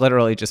 It's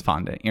literally just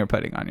fondant you're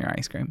putting on your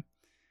ice cream.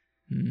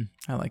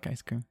 I like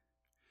ice cream.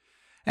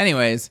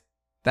 Anyways,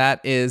 that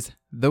is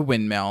The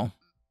Windmill.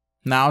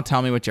 Now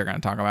tell me what you're going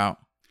to talk about.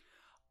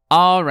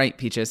 All right,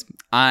 Peaches.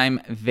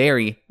 I'm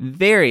very,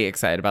 very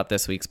excited about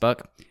this week's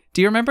book.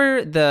 Do you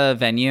remember The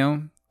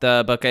Venue,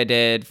 the book I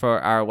did for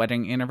our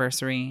wedding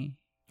anniversary?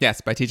 Yes,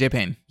 by TJ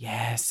Payne.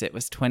 Yes, it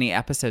was 20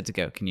 episodes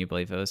ago. Can you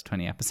believe it was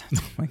 20 episodes?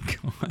 Oh my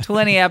God.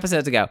 20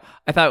 episodes ago.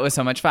 I thought it was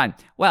so much fun.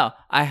 Well,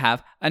 I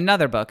have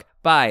another book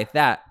by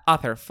that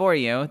author for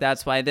you.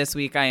 That's why this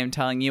week I am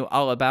telling you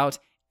all about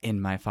In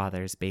My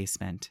Father's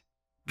Basement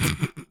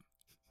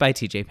by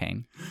TJ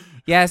Payne.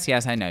 Yes,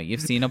 I know.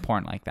 You've seen a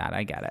porn like that.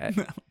 I get it.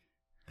 No.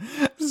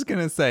 I was just going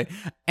to say,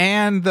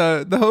 and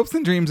the hopes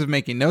and dreams of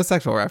making no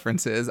sexual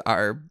references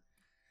are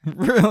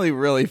really,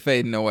 really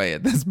fading away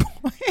at this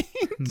point.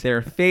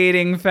 They're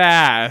fading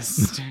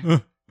fast.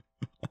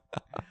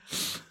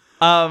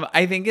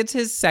 I think it's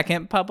his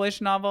second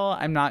published novel.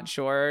 I'm not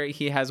sure.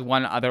 He has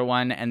one other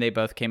one, and they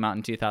both came out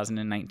in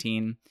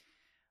 2019.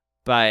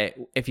 But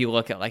if you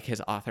look at like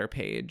his author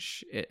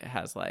page, it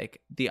has like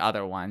the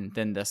other one,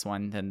 then this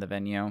one, then The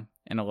Venue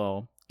in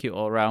a cute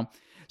little row.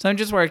 So I'm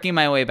just working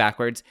my way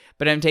backwards,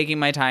 but I'm taking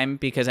my time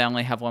because I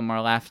only have one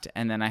more left,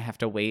 and then I have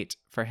to wait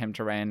for him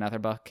to write another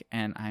book,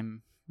 and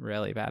I'm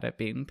really bad at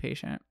being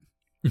patient.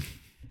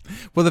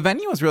 Well, The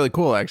Venue was really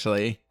cool,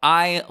 actually.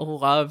 I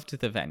loved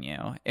The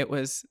Venue. It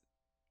was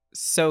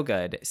so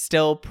good.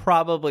 Still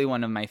probably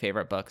one of my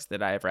favorite books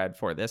that I've read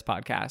for this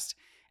podcast,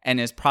 and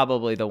is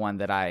probably the one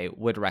that I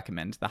would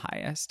recommend the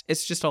highest.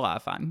 It's just a lot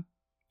of fun.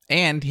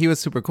 And he was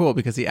super cool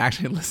because he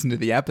actually listened to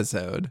the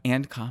episode.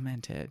 And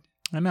commented.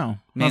 I know.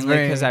 Mainly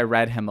because I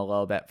read him a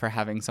little bit for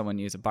having someone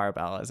use a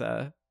barbell as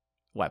a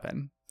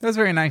weapon. That was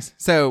very nice.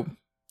 So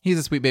he's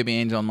a sweet baby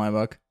angel in my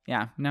book.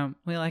 Yeah, no,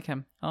 we like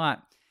him a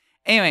lot.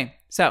 Anyway,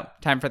 so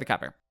time for the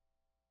cover.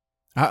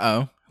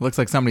 Uh-oh. Looks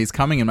like somebody's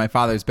coming in my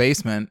father's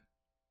basement.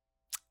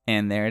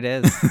 And there it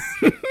is.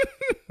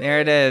 There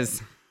it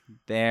is.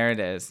 There it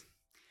is.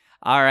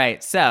 All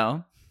right,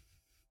 so,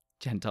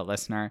 gentle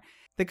listener,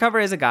 the cover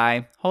is a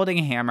guy holding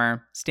a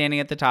hammer, standing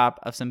at the top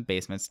of some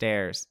basement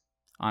stairs.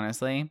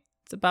 Honestly,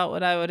 it's about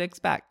what I would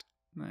expect.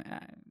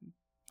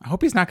 I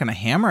hope he's not going to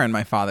hammer in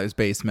my father's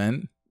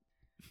basement.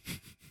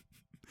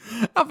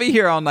 I'll be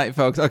here all night,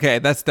 folks. Okay,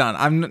 that's done.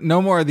 I'm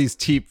no more of these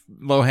cheap,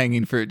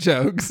 low-hanging fruit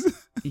jokes.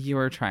 You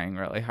were trying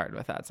really hard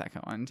with that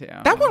second one, too.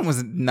 That one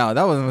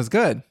was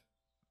good.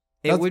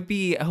 It would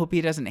be, I hope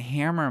he doesn't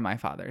hammer my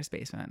father's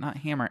basement, not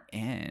hammer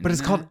in. But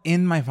it's called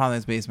In My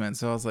Father's Basement,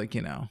 so I was like,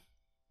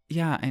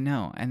 Yeah, I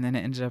know. And then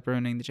it ended up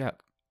ruining the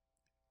joke.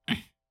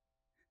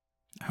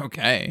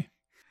 Okay.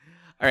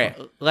 All right,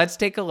 let's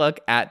take a look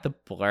at the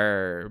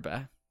blurb.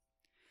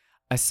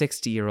 A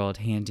 60-year-old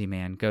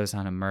handyman goes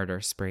on a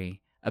murder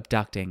spree,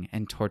 abducting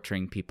and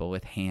torturing people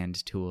with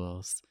hand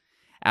tools.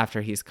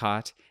 After he's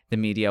caught, the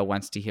media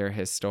wants to hear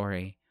his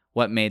story.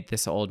 What made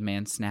this old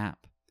man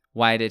snap?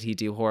 Why did he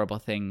do horrible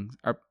things?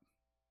 Or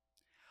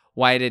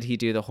why did he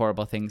do the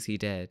horrible things he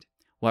did?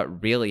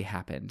 What really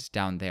happened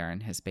down there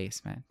in his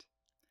basement?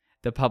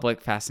 The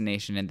public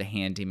fascination in the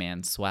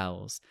handyman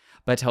swells,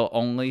 but he'll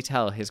only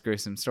tell his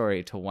gruesome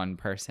story to one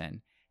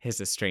person, his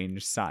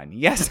estranged son.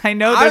 Yes, I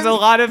know there's a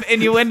lot of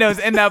innuendos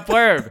in that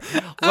blurb.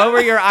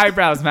 Lower your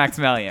eyebrows,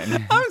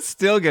 Maximilian. I'm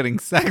still getting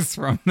sex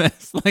from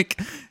this. Like,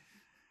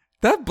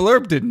 that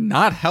blurb did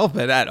not help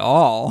it at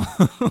all.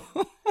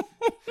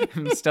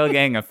 I'm still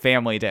getting a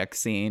family dick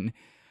scene.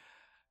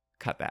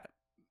 Cut that.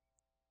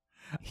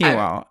 He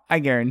won't. I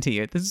guarantee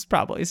you. This is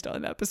probably still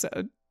an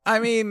episode. I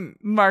mean,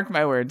 mark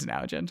my words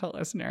now, gentle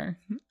listener.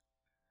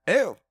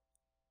 Ew.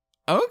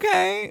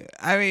 Okay.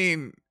 I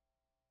mean,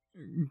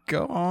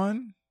 go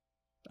on.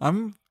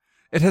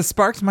 It has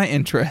sparked my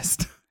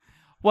interest.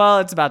 Well,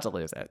 it's about to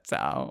lose it.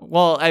 So,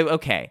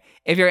 okay.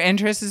 If your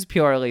interest is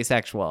purely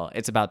sexual,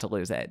 it's about to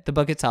lose it. The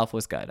book itself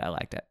was good. I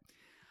liked it.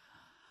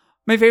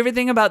 My favorite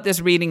thing about this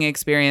reading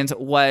experience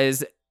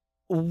was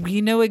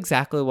we know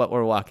exactly what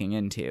we're walking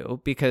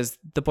into because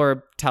the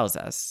blurb tells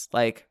us,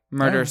 like,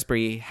 murder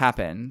spree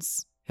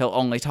happens. He'll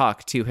only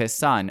talk to his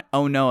son.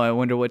 Oh no, I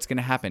wonder what's going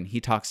to happen. He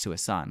talks to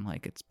his son.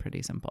 Like, it's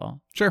pretty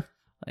simple. Sure.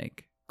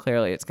 Like,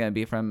 clearly it's going to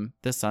be from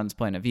the son's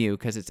point of view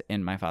because it's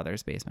in my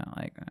father's basement.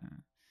 Like,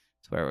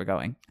 that's where we're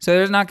going. So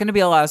there's not going to be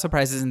a lot of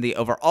surprises in the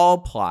overall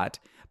plot,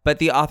 but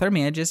the author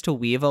manages to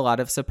weave a lot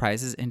of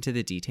surprises into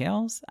the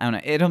details. I don't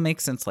know. It'll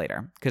make sense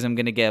later because I'm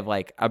going to give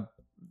like a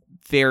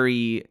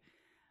very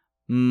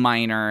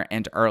minor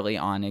and early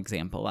on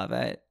example of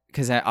it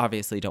because I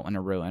obviously don't want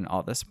to ruin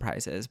all the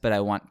surprises, but I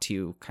want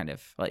to kind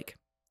of like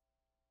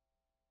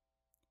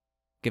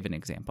give an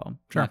example.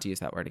 Sure. Not to use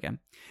that word again.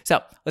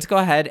 So let's go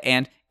ahead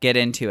and get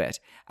into it.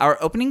 Our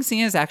opening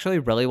scene is actually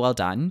really well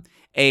done.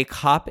 A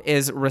cop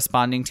is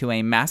responding to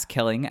a mass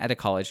killing at a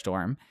college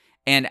dorm.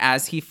 And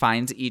as he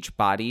finds each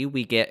body,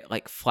 we get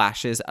like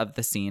flashes of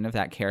the scene of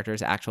that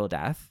character's actual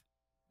death.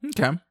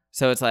 Okay.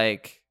 So it's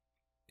like,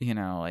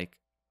 like,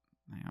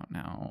 I don't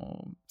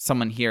know,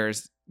 someone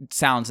hears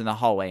sounds in the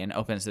hallway and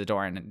opens the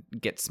door and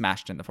gets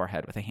smashed in the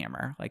forehead with a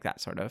hammer, like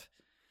that sort of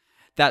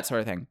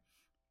thing.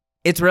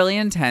 It's really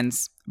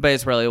intense, but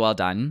it's really well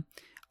done.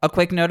 A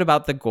quick note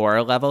about the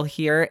gore level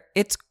here.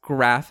 It's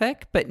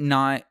graphic, but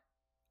not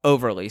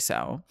overly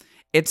so.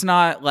 It's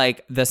not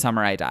like The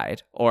Summer I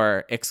Died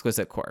or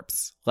Exquisite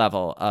Corpse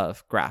level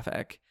of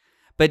graphic,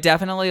 but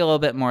definitely a little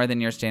bit more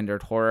than your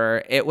standard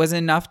horror. It was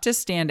enough to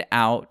stand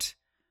out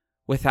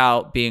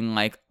without being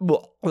like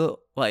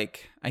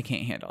I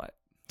can't handle it.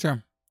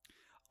 Sure.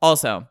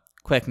 Also,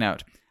 quick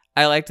note.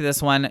 I liked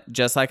this one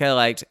just like I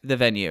liked The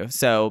Venue.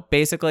 So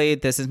basically,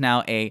 this is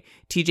now a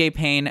TJ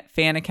Payne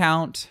fan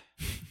account.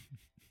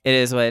 It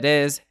is what it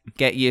is.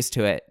 Get used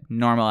to it.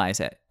 Normalize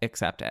it.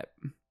 Accept it.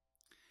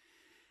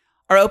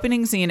 Our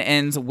opening scene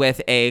ends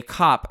with a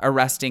cop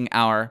arresting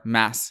our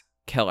mass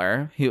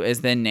killer, who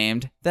is then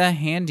named the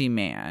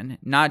Handyman,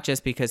 not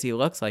just because he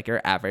looks like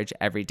your average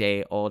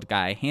everyday old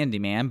guy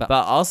handyman, but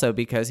also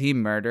because he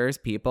murders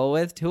people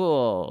with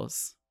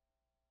tools.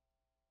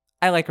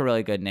 I like a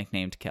really good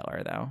nicknamed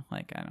killer, though.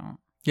 Like, I don't...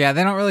 Yeah,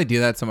 they don't really do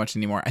that so much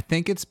anymore. I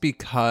think it's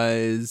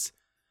because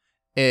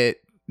they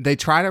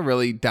try to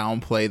really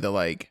downplay the,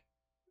 like,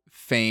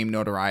 fame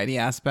notoriety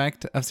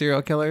aspect of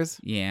serial killers.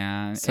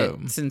 Yeah, so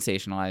it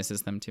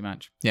sensationalizes them too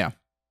much. Yeah.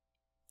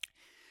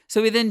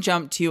 So we then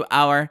jump to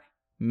our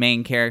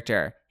main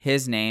character.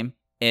 His name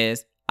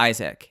is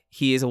Isaac.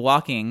 He is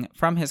walking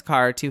from his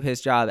car to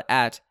his job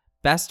at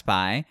Best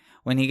Buy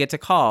when he gets a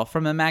call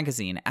from a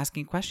magazine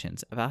asking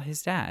questions about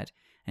his dad.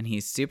 And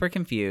he's super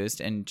confused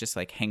and just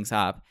like hangs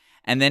up.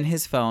 And then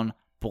his phone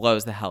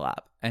blows the hell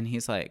up. And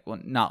he's like, well,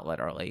 not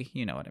literally.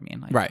 You know what I mean?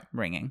 Like, right.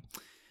 Ringing.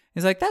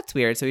 He's like, that's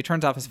weird. So he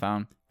turns off his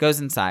phone, goes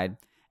inside,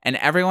 and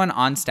everyone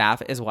on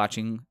staff is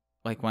watching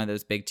like one of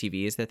those big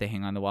TVs that they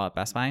hang on the wall at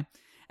Best Buy.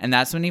 And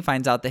that's when he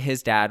finds out that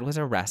his dad was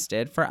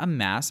arrested for a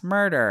mass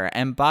murder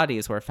and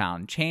bodies were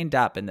found chained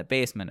up in the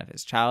basement of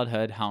his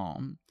childhood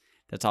home.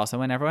 That's also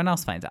when everyone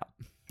else finds out.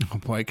 Oh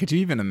boy, could you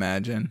even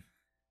imagine?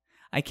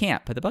 I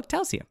can't, but the book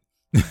tells you.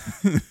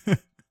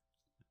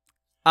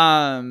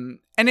 And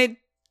it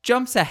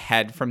jumps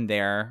ahead from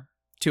there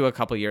to a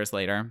couple years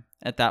later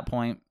at that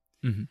point.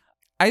 Mm-hmm.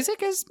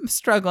 Isaac is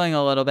struggling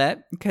a little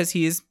bit because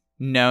he's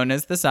known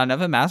as the son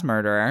of a mass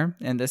murderer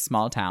in this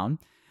small town,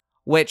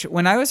 which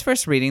when I was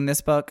first reading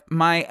this book,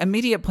 my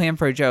immediate plan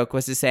for a joke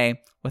was to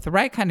say, with the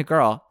right kind of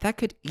girl, that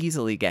could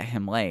easily get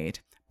him laid.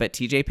 But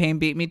TJ Payne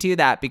beat me to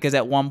that because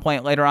at one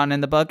point later on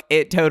in the book,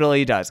 it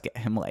totally does get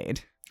him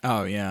laid.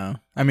 Oh, yeah.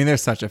 I mean,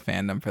 there's such a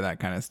fandom for that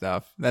kind of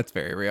stuff. That's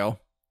very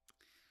real.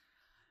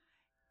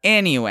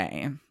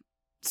 Anyway,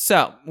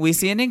 so we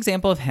see an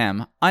example of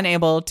him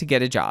unable to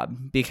get a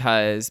job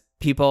because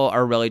people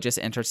are really just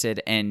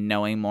interested in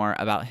knowing more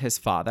about his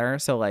father.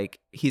 So, like,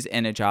 he's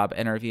in a job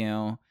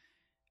interview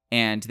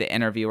and the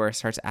interviewer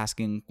starts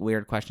asking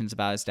weird questions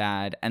about his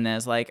dad and then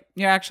is like,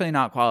 you're actually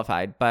not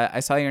qualified, but I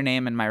saw your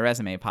name in my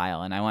resume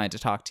pile and I wanted to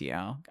talk to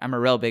you. I'm a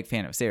real big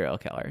fan of serial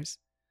killers,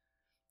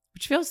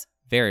 which feels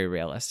very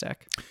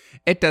realistic.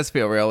 It does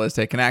feel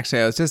realistic. And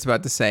actually, I was just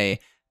about to say,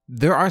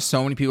 there are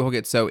so many people who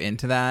get so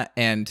into that.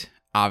 And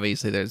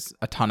obviously, there's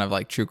a ton of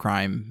like true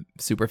crime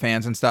super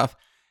fans and stuff.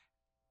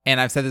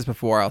 And I've said this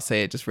before. I'll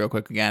say it just real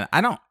quick again.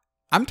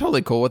 I'm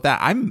totally cool with that.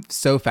 I'm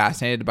so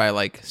fascinated by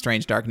like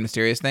strange, dark, and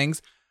mysterious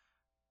things.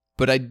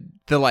 But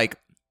the like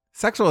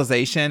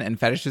sexualization and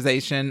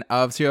fetishization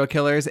of serial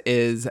killers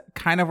is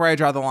kind of where I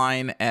draw the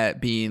line at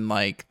being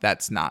like,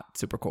 that's not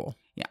super cool.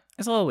 Yeah,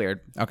 it's a little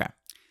weird. Okay.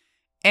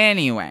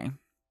 Anyway,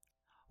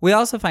 we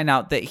also find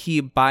out that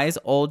he buys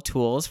old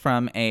tools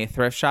from a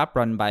thrift shop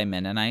run by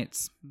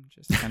Mennonites.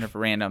 Just kind of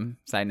random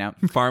side note.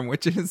 Farm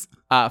witches?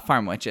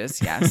 Farm witches,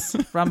 yes.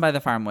 Run by the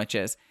farm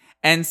witches.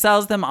 And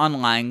sells them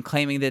online,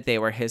 claiming that they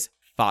were his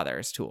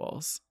father's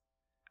tools.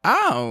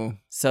 Oh.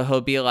 So he'll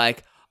be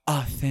like,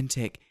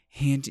 authentic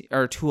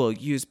tool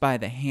used by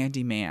the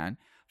handyman,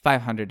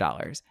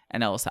 $500,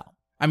 and it'll sell.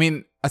 I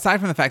mean, aside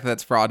from the fact that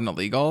that's fraud and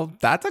illegal,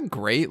 that's a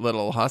great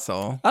little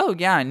hustle. Oh,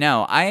 yeah,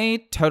 no,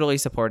 I totally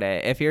support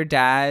it. If your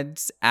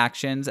dad's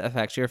actions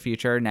affect your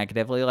future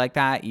negatively like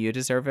that, you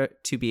deserve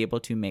it to be able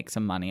to make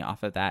some money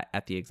off of that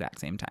at the exact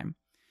same time.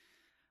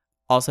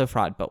 Also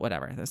fraud, but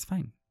whatever, that's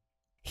fine.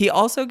 He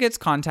also gets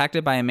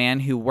contacted by a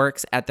man who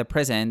works at the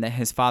prison that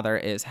his father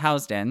is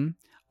housed in,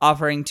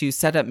 offering to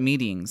set up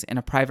meetings in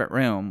a private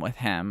room with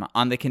him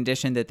on the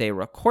condition that they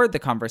record the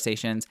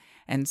conversations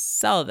and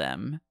sell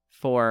them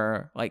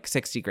for like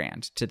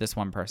 $60,000 to this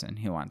one person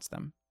who wants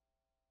them.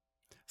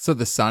 So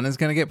the son is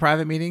going to get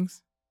private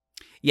meetings?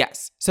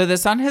 Yes. So the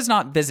son has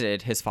not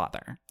visited his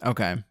father.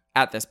 Okay.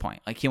 At this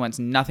point. Like, he wants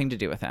nothing to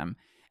do with him.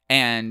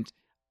 And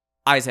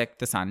Isaac,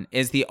 the son,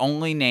 is the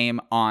only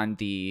name on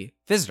the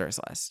visitors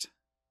list.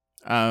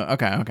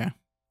 Okay.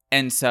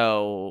 And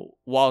so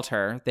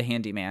Walter, the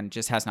handyman,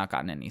 just has not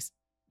gotten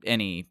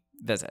any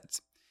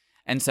visits.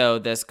 And so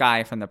this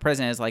guy from the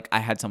prison is like, I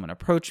had someone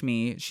approach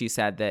me. She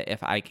said that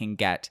if I can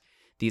get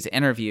these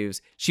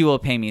interviews, she will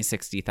pay me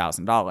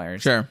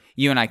 $60,000. Sure.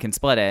 You and I can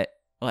split it.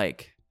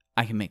 Like,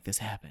 I can make this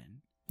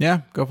happen.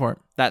 Yeah, go for it.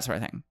 That sort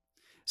of thing.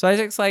 So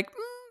Isaac's like,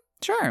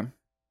 sure.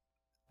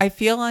 I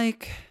feel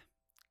like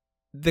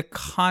the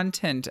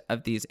content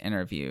of these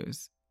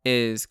interviews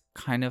is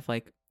kind of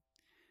like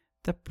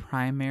the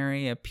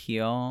primary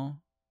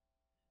appeal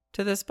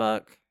to this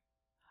book.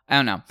 I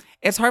don't know.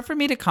 It's hard for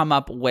me to come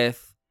up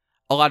with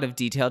a lot of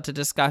detail to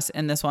discuss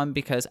in this one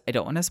because I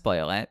don't want to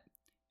spoil it.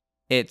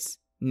 It's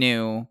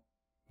new.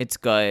 It's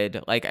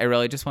good. Like, I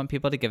really just want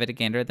people to give it a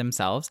gander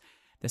themselves.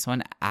 This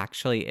one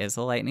actually is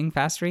a lightning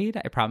fast read,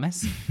 I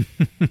promise.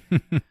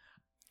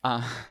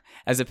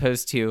 As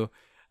opposed to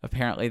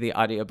apparently the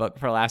audiobook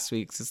for last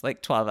week's is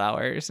like 12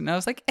 hours. And I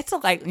was like, it's a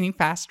lightning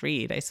fast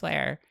read, I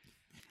swear.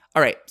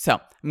 All right, so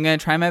I'm going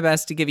to try my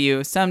best to give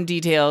you some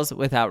details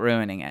without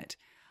ruining it.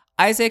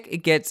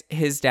 Isaac gets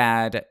his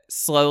dad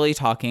slowly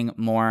talking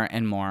more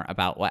and more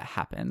about what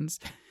happens.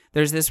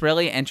 There's this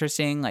really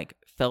interesting, like,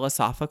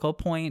 philosophical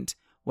point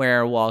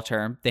where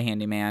Walter, the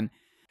handyman,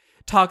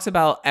 talks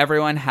about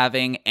everyone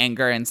having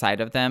anger inside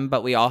of them,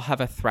 but we all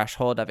have a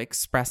threshold of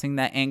expressing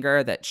that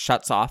anger that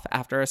shuts off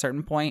after a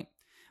certain point,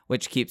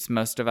 which keeps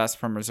most of us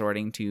from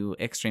resorting to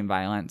extreme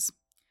violence.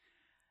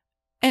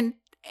 And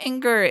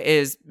anger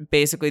is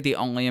basically the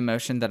only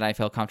emotion that I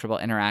feel comfortable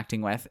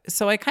interacting with,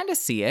 so I kind of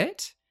see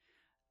it.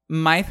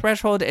 My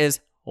threshold is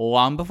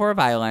long before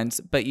violence,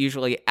 but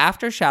usually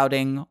after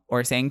shouting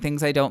or saying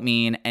things I don't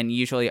mean, and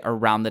usually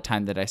around the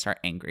time that I start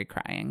angry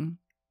crying.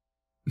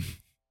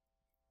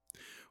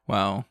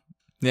 Well,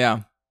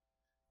 yeah.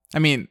 I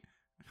mean,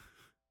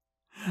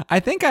 I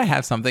think I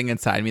have something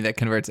inside me that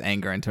converts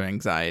anger into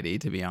anxiety,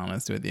 to be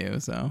honest with you,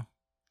 so.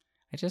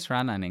 I just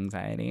run on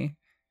anxiety.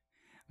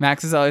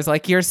 Max is always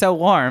like, you're so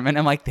warm. And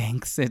I'm like,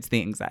 thanks, it's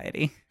the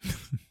anxiety.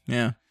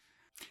 Yeah.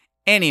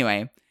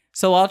 Anyway,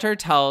 so Walter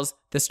tells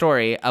the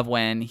story of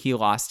when he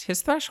lost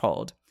his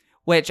threshold,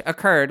 which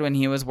occurred when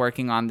he was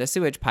working on the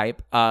sewage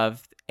pipe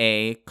of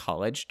a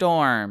college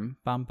dorm.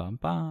 Bum, bum,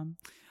 bum.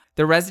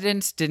 The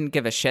residents didn't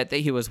give a shit that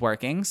he was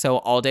working, so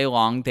all day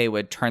long they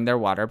would turn their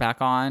water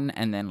back on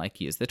and then like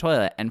use the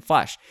toilet and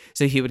flush.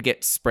 So he would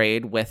get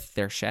sprayed with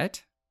their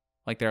shit,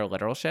 like their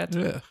literal shit.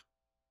 Ugh.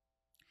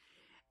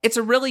 It's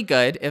a really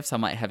good, if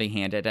somewhat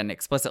heavy-handed and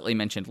explicitly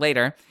mentioned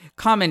later,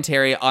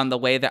 commentary on the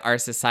way that our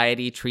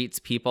society treats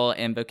people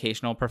in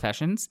vocational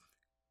professions.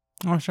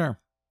 Oh, sure.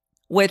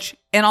 Which,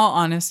 in all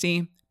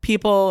honesty,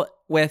 people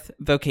with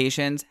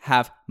vocations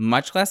have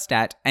much less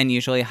debt and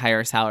usually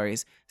higher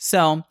salaries.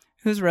 So,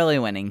 who's really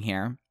winning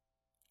here?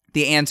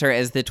 The answer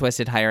is the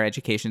twisted higher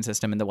education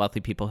system and the wealthy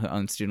people who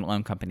own student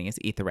loan companies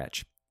eat the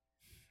rich.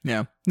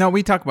 Yeah. No,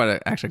 we talk about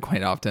it actually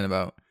quite often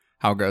about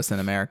how gross in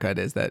America it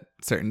is that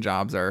certain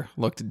jobs are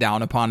looked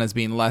down upon as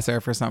being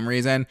lesser for some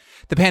reason.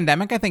 The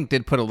pandemic, I think,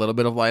 did put a little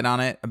bit of light on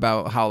it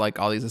about how like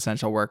all these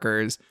essential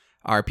workers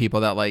are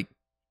people that like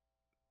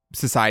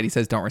society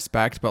says don't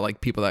respect, but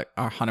like people that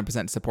are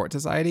 100% support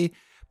society.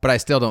 But I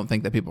still don't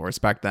think that people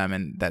respect them,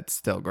 and that's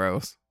still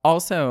gross.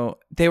 Also,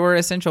 they were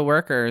essential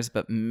workers,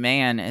 but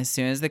man, as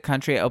soon as the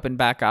country opened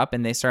back up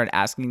and they started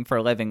asking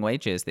for living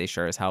wages, they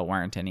sure as hell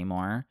weren't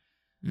anymore.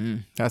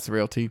 That's the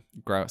real tea.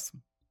 Gross.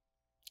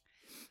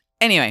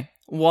 Anyway,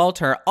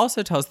 Walter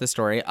also tells the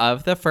story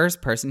of the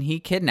first person he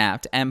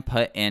kidnapped and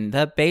put in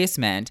the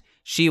basement.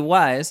 She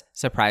was,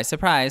 surprise,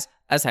 surprise,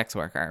 a sex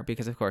worker,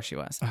 because of course she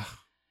was. Ugh.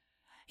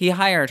 He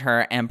hired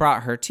her and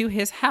brought her to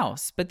his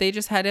house, but they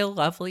just had a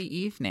lovely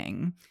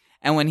evening.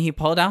 And when he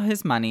pulled out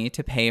his money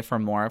to pay for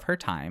more of her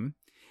time,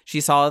 she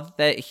saw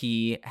that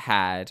he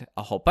had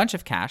a whole bunch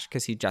of cash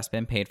because he'd just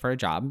been paid for a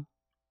job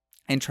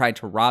and tried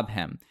to rob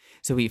him.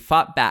 So he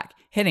fought back,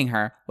 hitting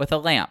her with a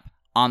lamp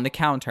on the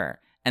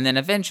counter, and then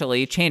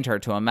eventually chained her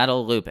to a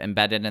metal loop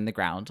embedded in the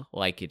ground,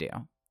 like you do.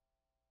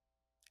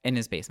 In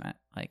his basement,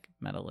 like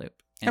metal loop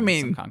in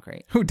some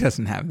concrete. Who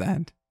doesn't have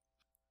that?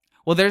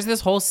 Well, there's this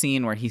whole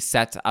scene where he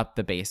sets up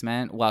the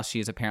basement while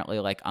she's apparently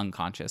like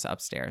unconscious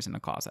upstairs in a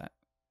closet.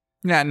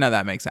 Yeah, no,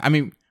 that makes sense. I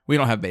mean, we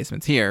don't have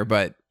basements here,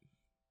 but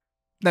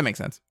that makes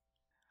sense.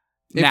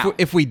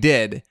 If we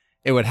did,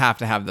 it would have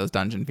to have those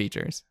dungeon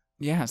features.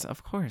 Yes,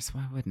 of course.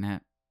 Why wouldn't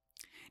it?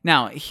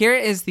 Now, here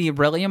is the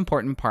really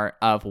important part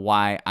of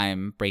why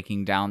I'm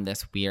breaking down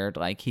this weird,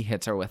 like, he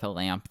hits her with a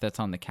lamp that's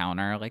on the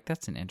counter. Like,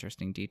 that's an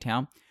interesting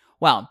detail.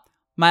 Well,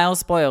 mild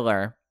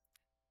spoiler,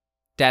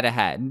 dead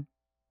ahead,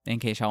 in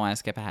case y'all want to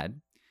skip ahead.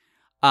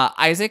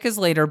 Isaac is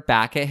later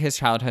back at his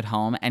childhood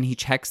home, and he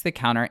checks the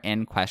counter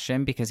in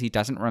question because he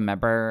doesn't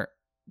remember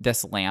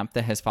this lamp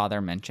that his father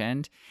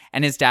mentioned.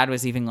 And his dad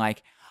was even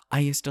like, I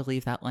used to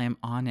leave that lamp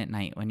on at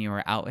night when you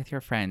were out with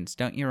your friends.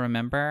 Don't you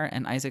remember?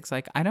 And Isaac's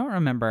like, I don't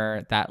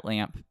remember that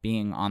lamp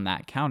being on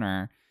that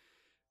counter.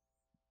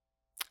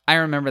 I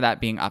remember that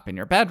being up in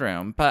your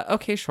bedroom, but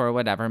okay, sure,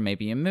 whatever.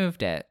 Maybe you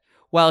moved it.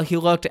 Well, he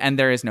looked and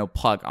there is no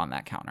plug on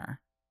that counter.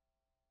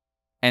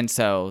 And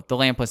so the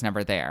lamp was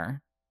never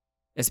there,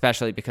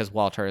 especially because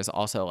Walter is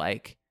also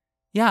like,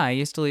 yeah, I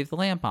used to leave the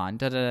lamp on,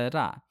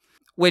 da-da-da-da.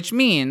 Which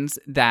means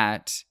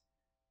that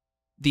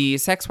the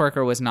sex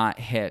worker was not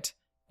hit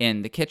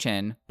in the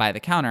kitchen by the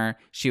counter.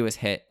 She was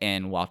hit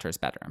in Walter's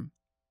bedroom.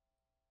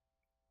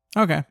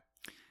 Okay.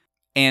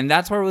 And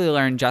that's where we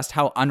learn just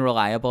how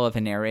unreliable of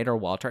a narrator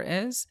Walter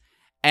is.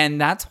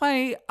 And that's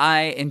why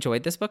I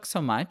enjoyed this book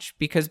so much,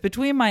 because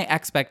between my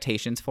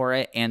expectations for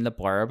it and the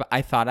blurb,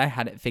 I thought I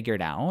had it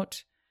figured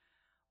out.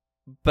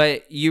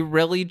 But you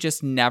really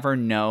just never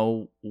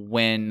know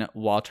when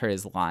Walter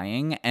is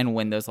lying and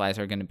when those lies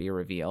are going to be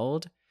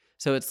revealed.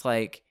 So it's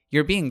like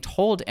you're being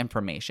told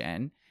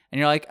information and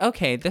you're like,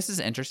 okay, this is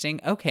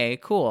interesting. Okay,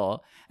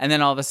 cool. And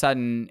then all of a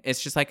sudden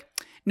it's just like,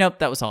 nope,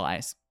 that was all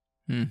lies.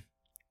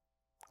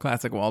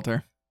 Classic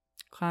Walter.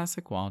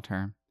 Classic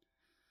Walter.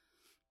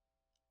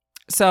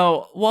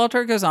 So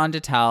Walter goes on to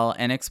tell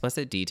in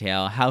explicit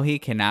detail how he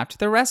kidnapped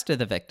the rest of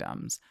the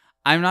victims.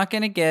 I'm not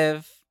going to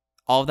give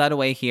all of that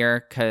away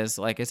here because,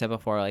 like I said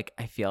before, like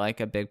I feel like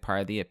a big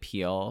part of the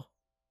appeal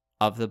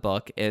of the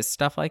book is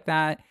stuff like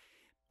that,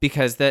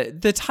 because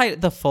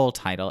the full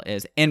title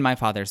is In My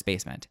Father's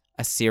Basement,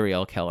 a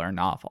serial killer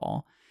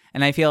novel.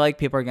 And I feel like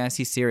people are going to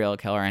see serial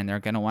killer and they're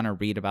going to want to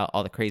read about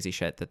all the crazy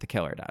shit that the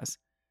killer does.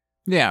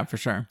 Yeah, for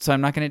sure. So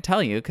I'm not going to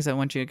tell you because I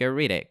want you to go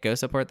read it. Go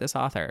support this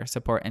author.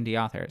 Support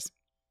indie authors.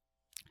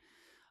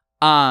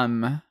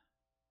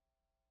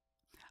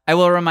 I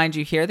will remind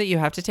you here that you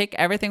have to take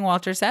everything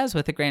Walter says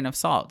with a grain of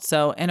salt.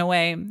 So in a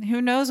way,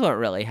 who knows what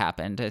really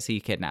happened as he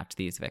kidnapped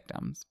these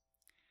victims.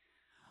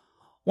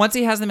 Once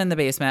he has them in the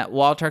basement,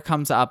 Walter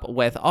comes up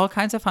with all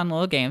kinds of fun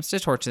little games to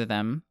torture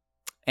them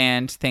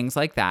and things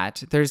like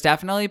that. There's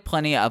definitely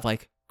plenty of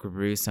like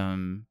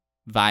gruesome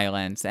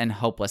violence and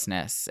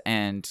hopelessness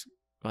and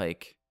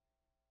like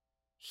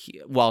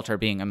Walter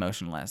being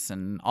emotionless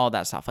and all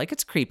that stuff. Like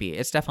it's creepy.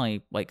 It's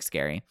definitely like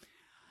scary.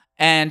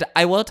 And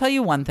I will tell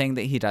you one thing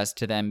that he does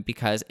to them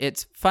because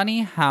it's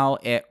funny how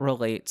it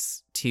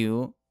relates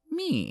to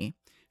me.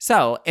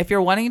 So if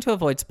you're wanting to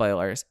avoid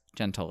spoilers,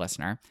 gentle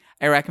listener,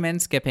 I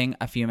recommend skipping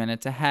a few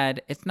minutes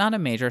ahead. It's not a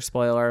major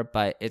spoiler,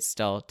 but it's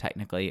still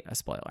technically a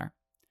spoiler.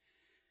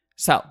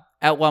 So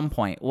at one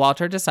point,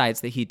 Walter decides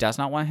that he does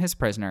not want his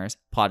prisoners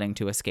plotting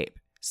to escape.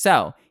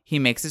 So he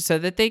makes it so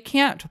that they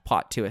can't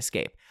plot to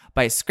escape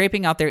by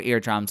scraping out their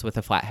eardrums with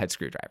a flathead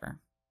screwdriver.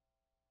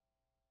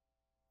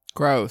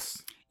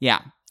 Gross.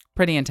 Yeah,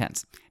 pretty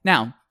intense.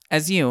 Now,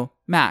 as you,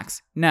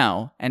 Max,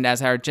 know, and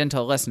as our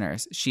gentle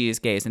listeners, she's,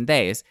 gays, and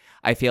theys,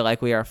 I feel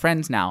like we are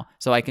friends now,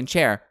 so I can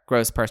share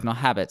gross personal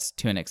habits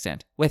to an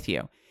extent with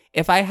you.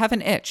 If I have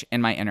an itch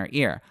in my inner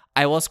ear,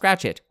 I will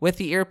scratch it with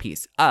the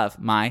earpiece of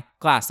my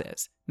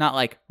glasses. Not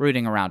like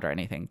rooting around or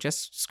anything,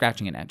 just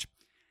scratching an itch.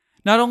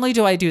 Not only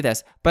do I do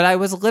this, but I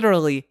was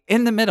literally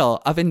in the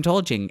middle of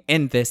indulging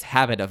in this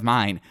habit of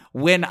mine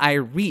when I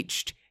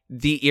reached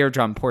the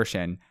eardrum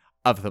portion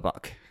of the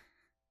book.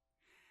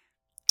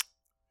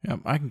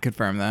 Yep, I can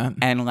confirm that.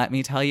 And let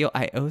me tell you,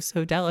 I oh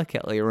so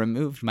delicately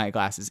removed my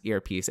glasses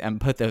earpiece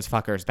and put those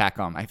fuckers back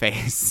on my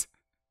face.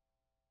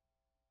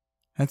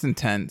 That's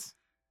intense.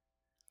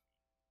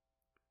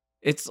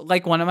 It's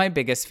like one of my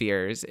biggest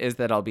fears is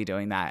that I'll be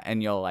doing that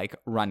and you'll like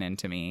run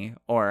into me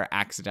or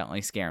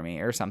accidentally scare me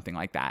or something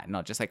like that. And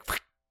I'll just like,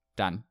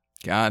 done.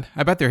 God,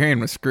 I bet their hearing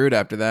was screwed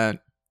after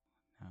that.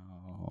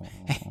 Oh.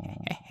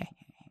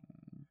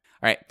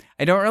 All right.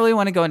 I don't really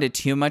want to go into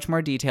too much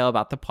more detail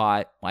about the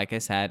plot. Like I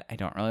said, I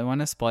don't really want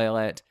to spoil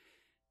it.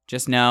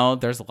 Just know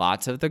there's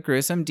lots of the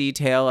gruesome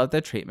detail of the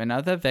treatment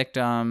of the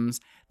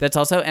victims that's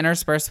also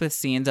interspersed with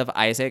scenes of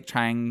Isaac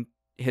trying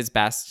his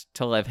best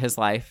to live his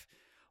life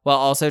while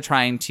also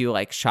trying to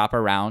like shop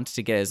around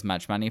to get as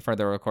much money for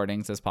the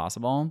recordings as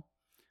possible,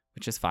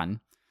 which is fun.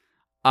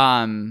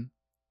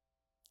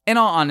 In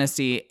all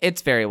honesty,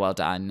 it's very well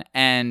done.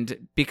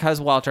 And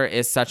because Walter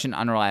is such an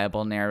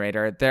unreliable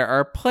narrator, there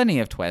are plenty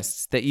of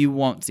twists that you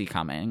won't see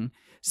coming.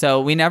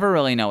 So we never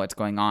really know what's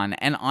going on.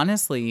 And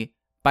honestly,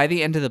 by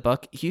the end of the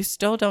book, you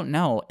still don't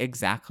know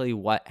exactly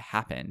what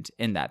happened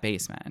in that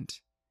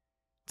basement.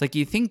 It's like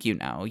you think you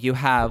know. You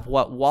have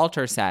what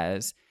Walter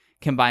says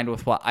combined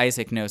with what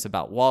Isaac knows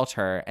about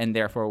Walter and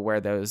therefore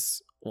where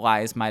those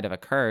lies might have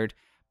occurred.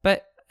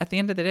 But at the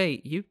end of the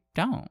day, you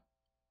don't.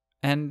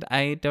 And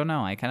I don't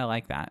know. I kind of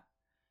like that.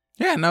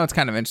 Yeah, no, it's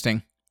kind of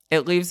interesting.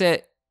 It leaves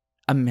it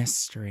a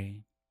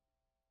mystery.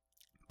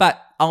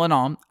 But all in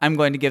all, I'm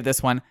going to give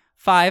this one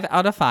 5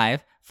 out of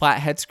 5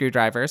 flathead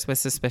screwdrivers with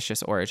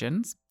suspicious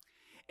origins.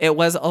 It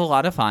was a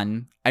lot of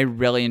fun. I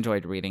really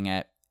enjoyed reading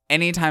it.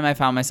 Anytime I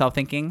found myself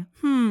thinking,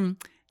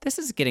 this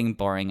is getting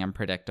boring and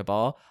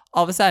predictable,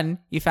 all of a sudden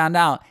you found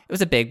out it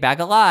was a big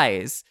bag of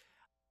lies.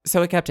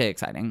 So it kept it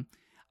exciting.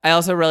 I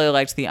also really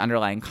liked the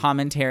underlying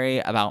commentary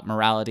about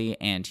morality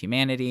and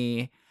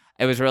humanity.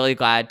 I was really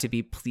glad to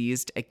be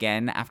pleased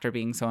again after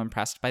being so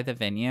impressed by the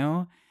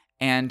venue.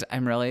 And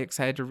I'm really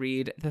excited to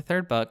read the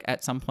third book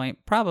at some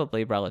point,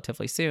 probably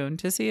relatively soon,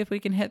 to see if we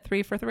can hit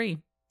 3 for 3.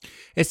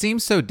 It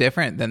seems so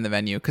different than the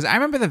venue because I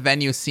remember the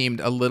venue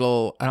seemed a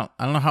little, I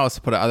don't know how else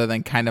to put it other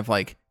than kind of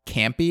like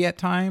campy at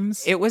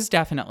times. It was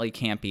definitely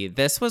campy.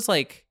 This was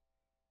like...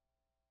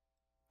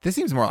 This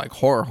seems more like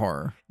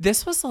horror.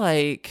 This was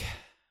like...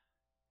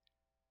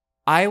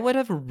 I would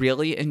have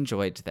really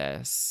enjoyed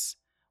this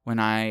when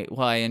I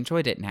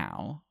enjoyed it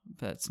now.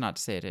 That's not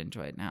to say I didn't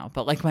enjoy it now.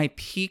 But like my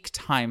peak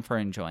time for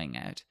enjoying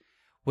it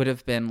would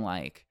have been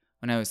like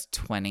when I was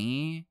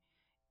 20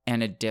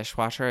 and a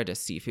dishwasher at a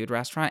seafood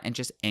restaurant and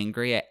just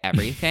angry at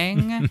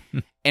everything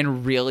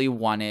and really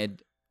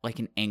wanted like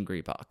an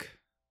angry book.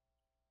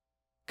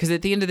 Because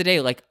at the end of the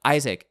day, like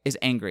Isaac is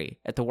angry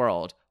at the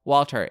world.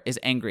 Walter is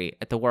angry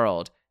at the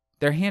world.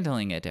 They're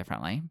handling it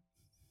differently.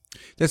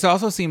 This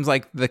also seems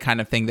like the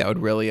kind of thing that would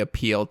really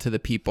appeal to the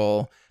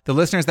people, the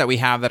listeners that we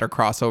have that are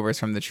crossovers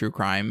from the true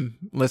crime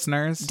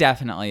listeners.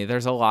 Definitely.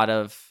 There's a lot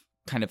of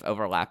kind of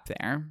overlap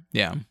there.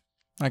 Yeah,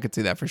 I could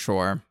see that for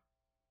sure.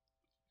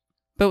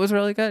 But it was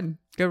really good.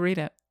 Go read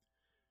it.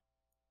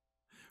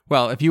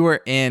 Well, if you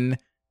were in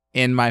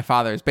my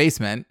father's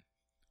basement,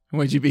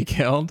 would you be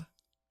killed?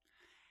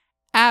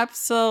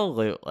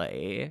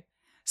 Absolutely.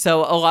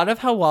 So a lot of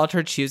how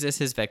Walter chooses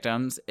his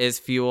victims is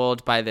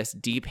fueled by this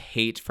deep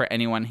hate for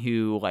anyone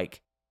who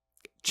like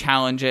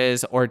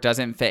challenges or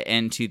doesn't fit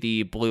into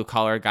the blue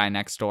collar guy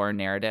next door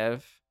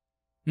narrative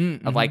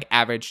of like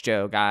average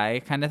Joe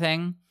guy kind of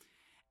thing.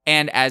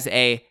 And as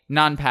a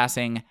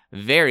non-passing,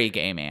 very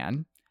gay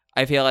man,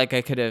 I feel like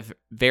I could have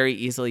very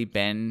easily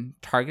been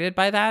targeted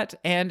by that,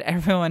 and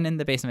everyone in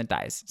the basement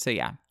dies. So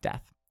yeah,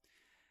 death.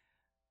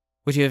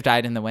 Would you have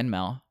died in the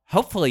windmill?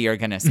 Hopefully you're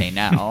going to say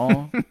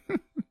no.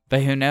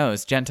 But who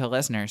knows? Gentle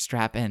listener,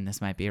 strap in. This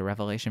might be a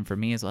revelation for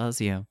me as well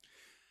as you.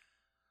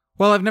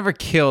 Well, I've never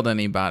killed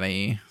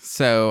anybody,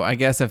 so I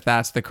guess if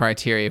that's the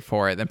criteria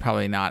for it, then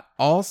probably not.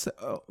 Also,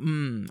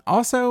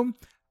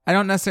 I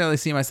don't necessarily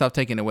see myself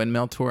taking a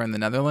windmill tour in the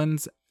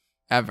Netherlands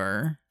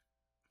ever.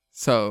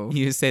 So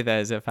you say that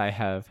as if I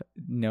have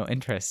no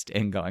interest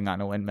in going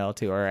on a windmill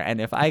tour,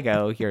 and if I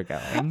go, you're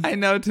going. I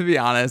know, to be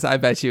honest, I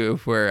bet you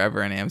if we're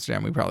ever in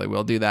Amsterdam, we probably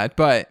will do that.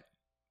 But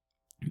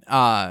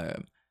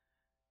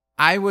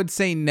I would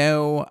say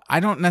no. I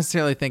don't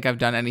necessarily think I've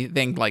done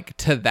anything like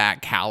to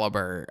that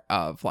caliber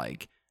of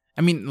like,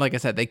 I mean, like I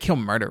said, they kill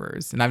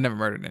murderers and I've never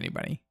murdered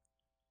anybody.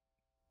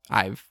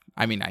 I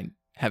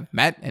have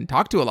met and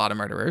talked to a lot of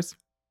murderers.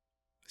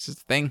 It's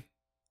just a thing.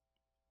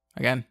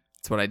 Again,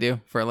 it's what I do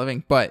for a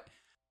living, but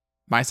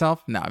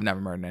myself, no, I've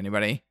never murdered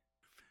anybody.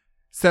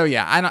 So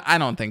yeah, I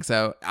don't think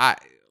so. I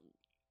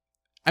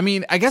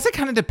mean, I guess it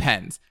kind of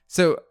depends.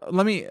 So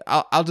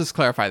I'll just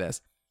clarify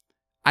this.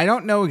 I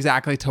don't know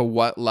exactly to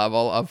what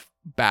level of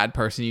bad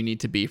person you need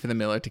to be for the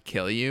Miller to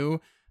kill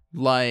you.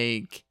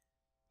 Like,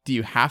 do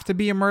you have to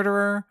be a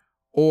murderer?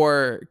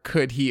 Or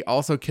could he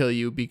also kill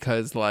you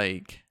because,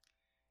 like...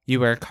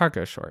 You wear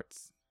cargo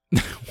shorts.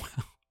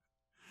 Well,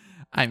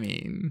 I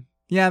mean,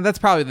 yeah, that's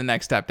probably the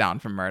next step down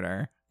from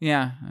murder.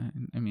 Yeah,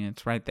 I mean,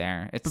 it's right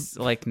there. It's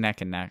like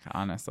neck and neck,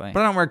 honestly. But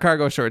I don't wear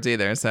cargo shorts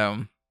either,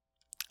 so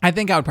I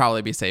think I would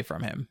probably be safe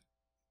from him.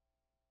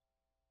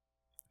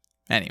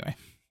 Anyway.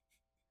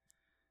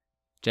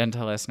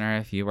 Gentle listener,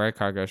 if you wear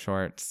cargo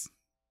shorts,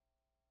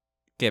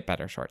 get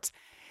better shorts.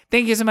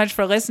 Thank you so much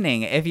for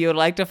listening. If you would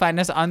like to find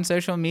us on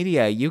social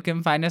media, you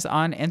can find us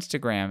on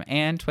Instagram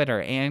and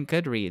Twitter and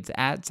Goodreads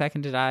at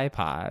Second to Die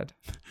Pod.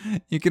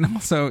 You can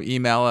also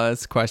email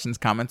us questions,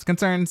 comments,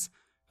 concerns,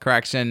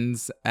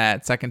 corrections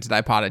at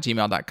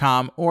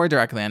secondtodiepod@gmail.com or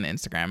directly on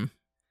Instagram.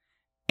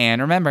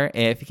 And remember,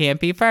 if you can't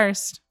be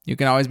first, You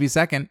can always be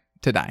second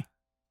to die.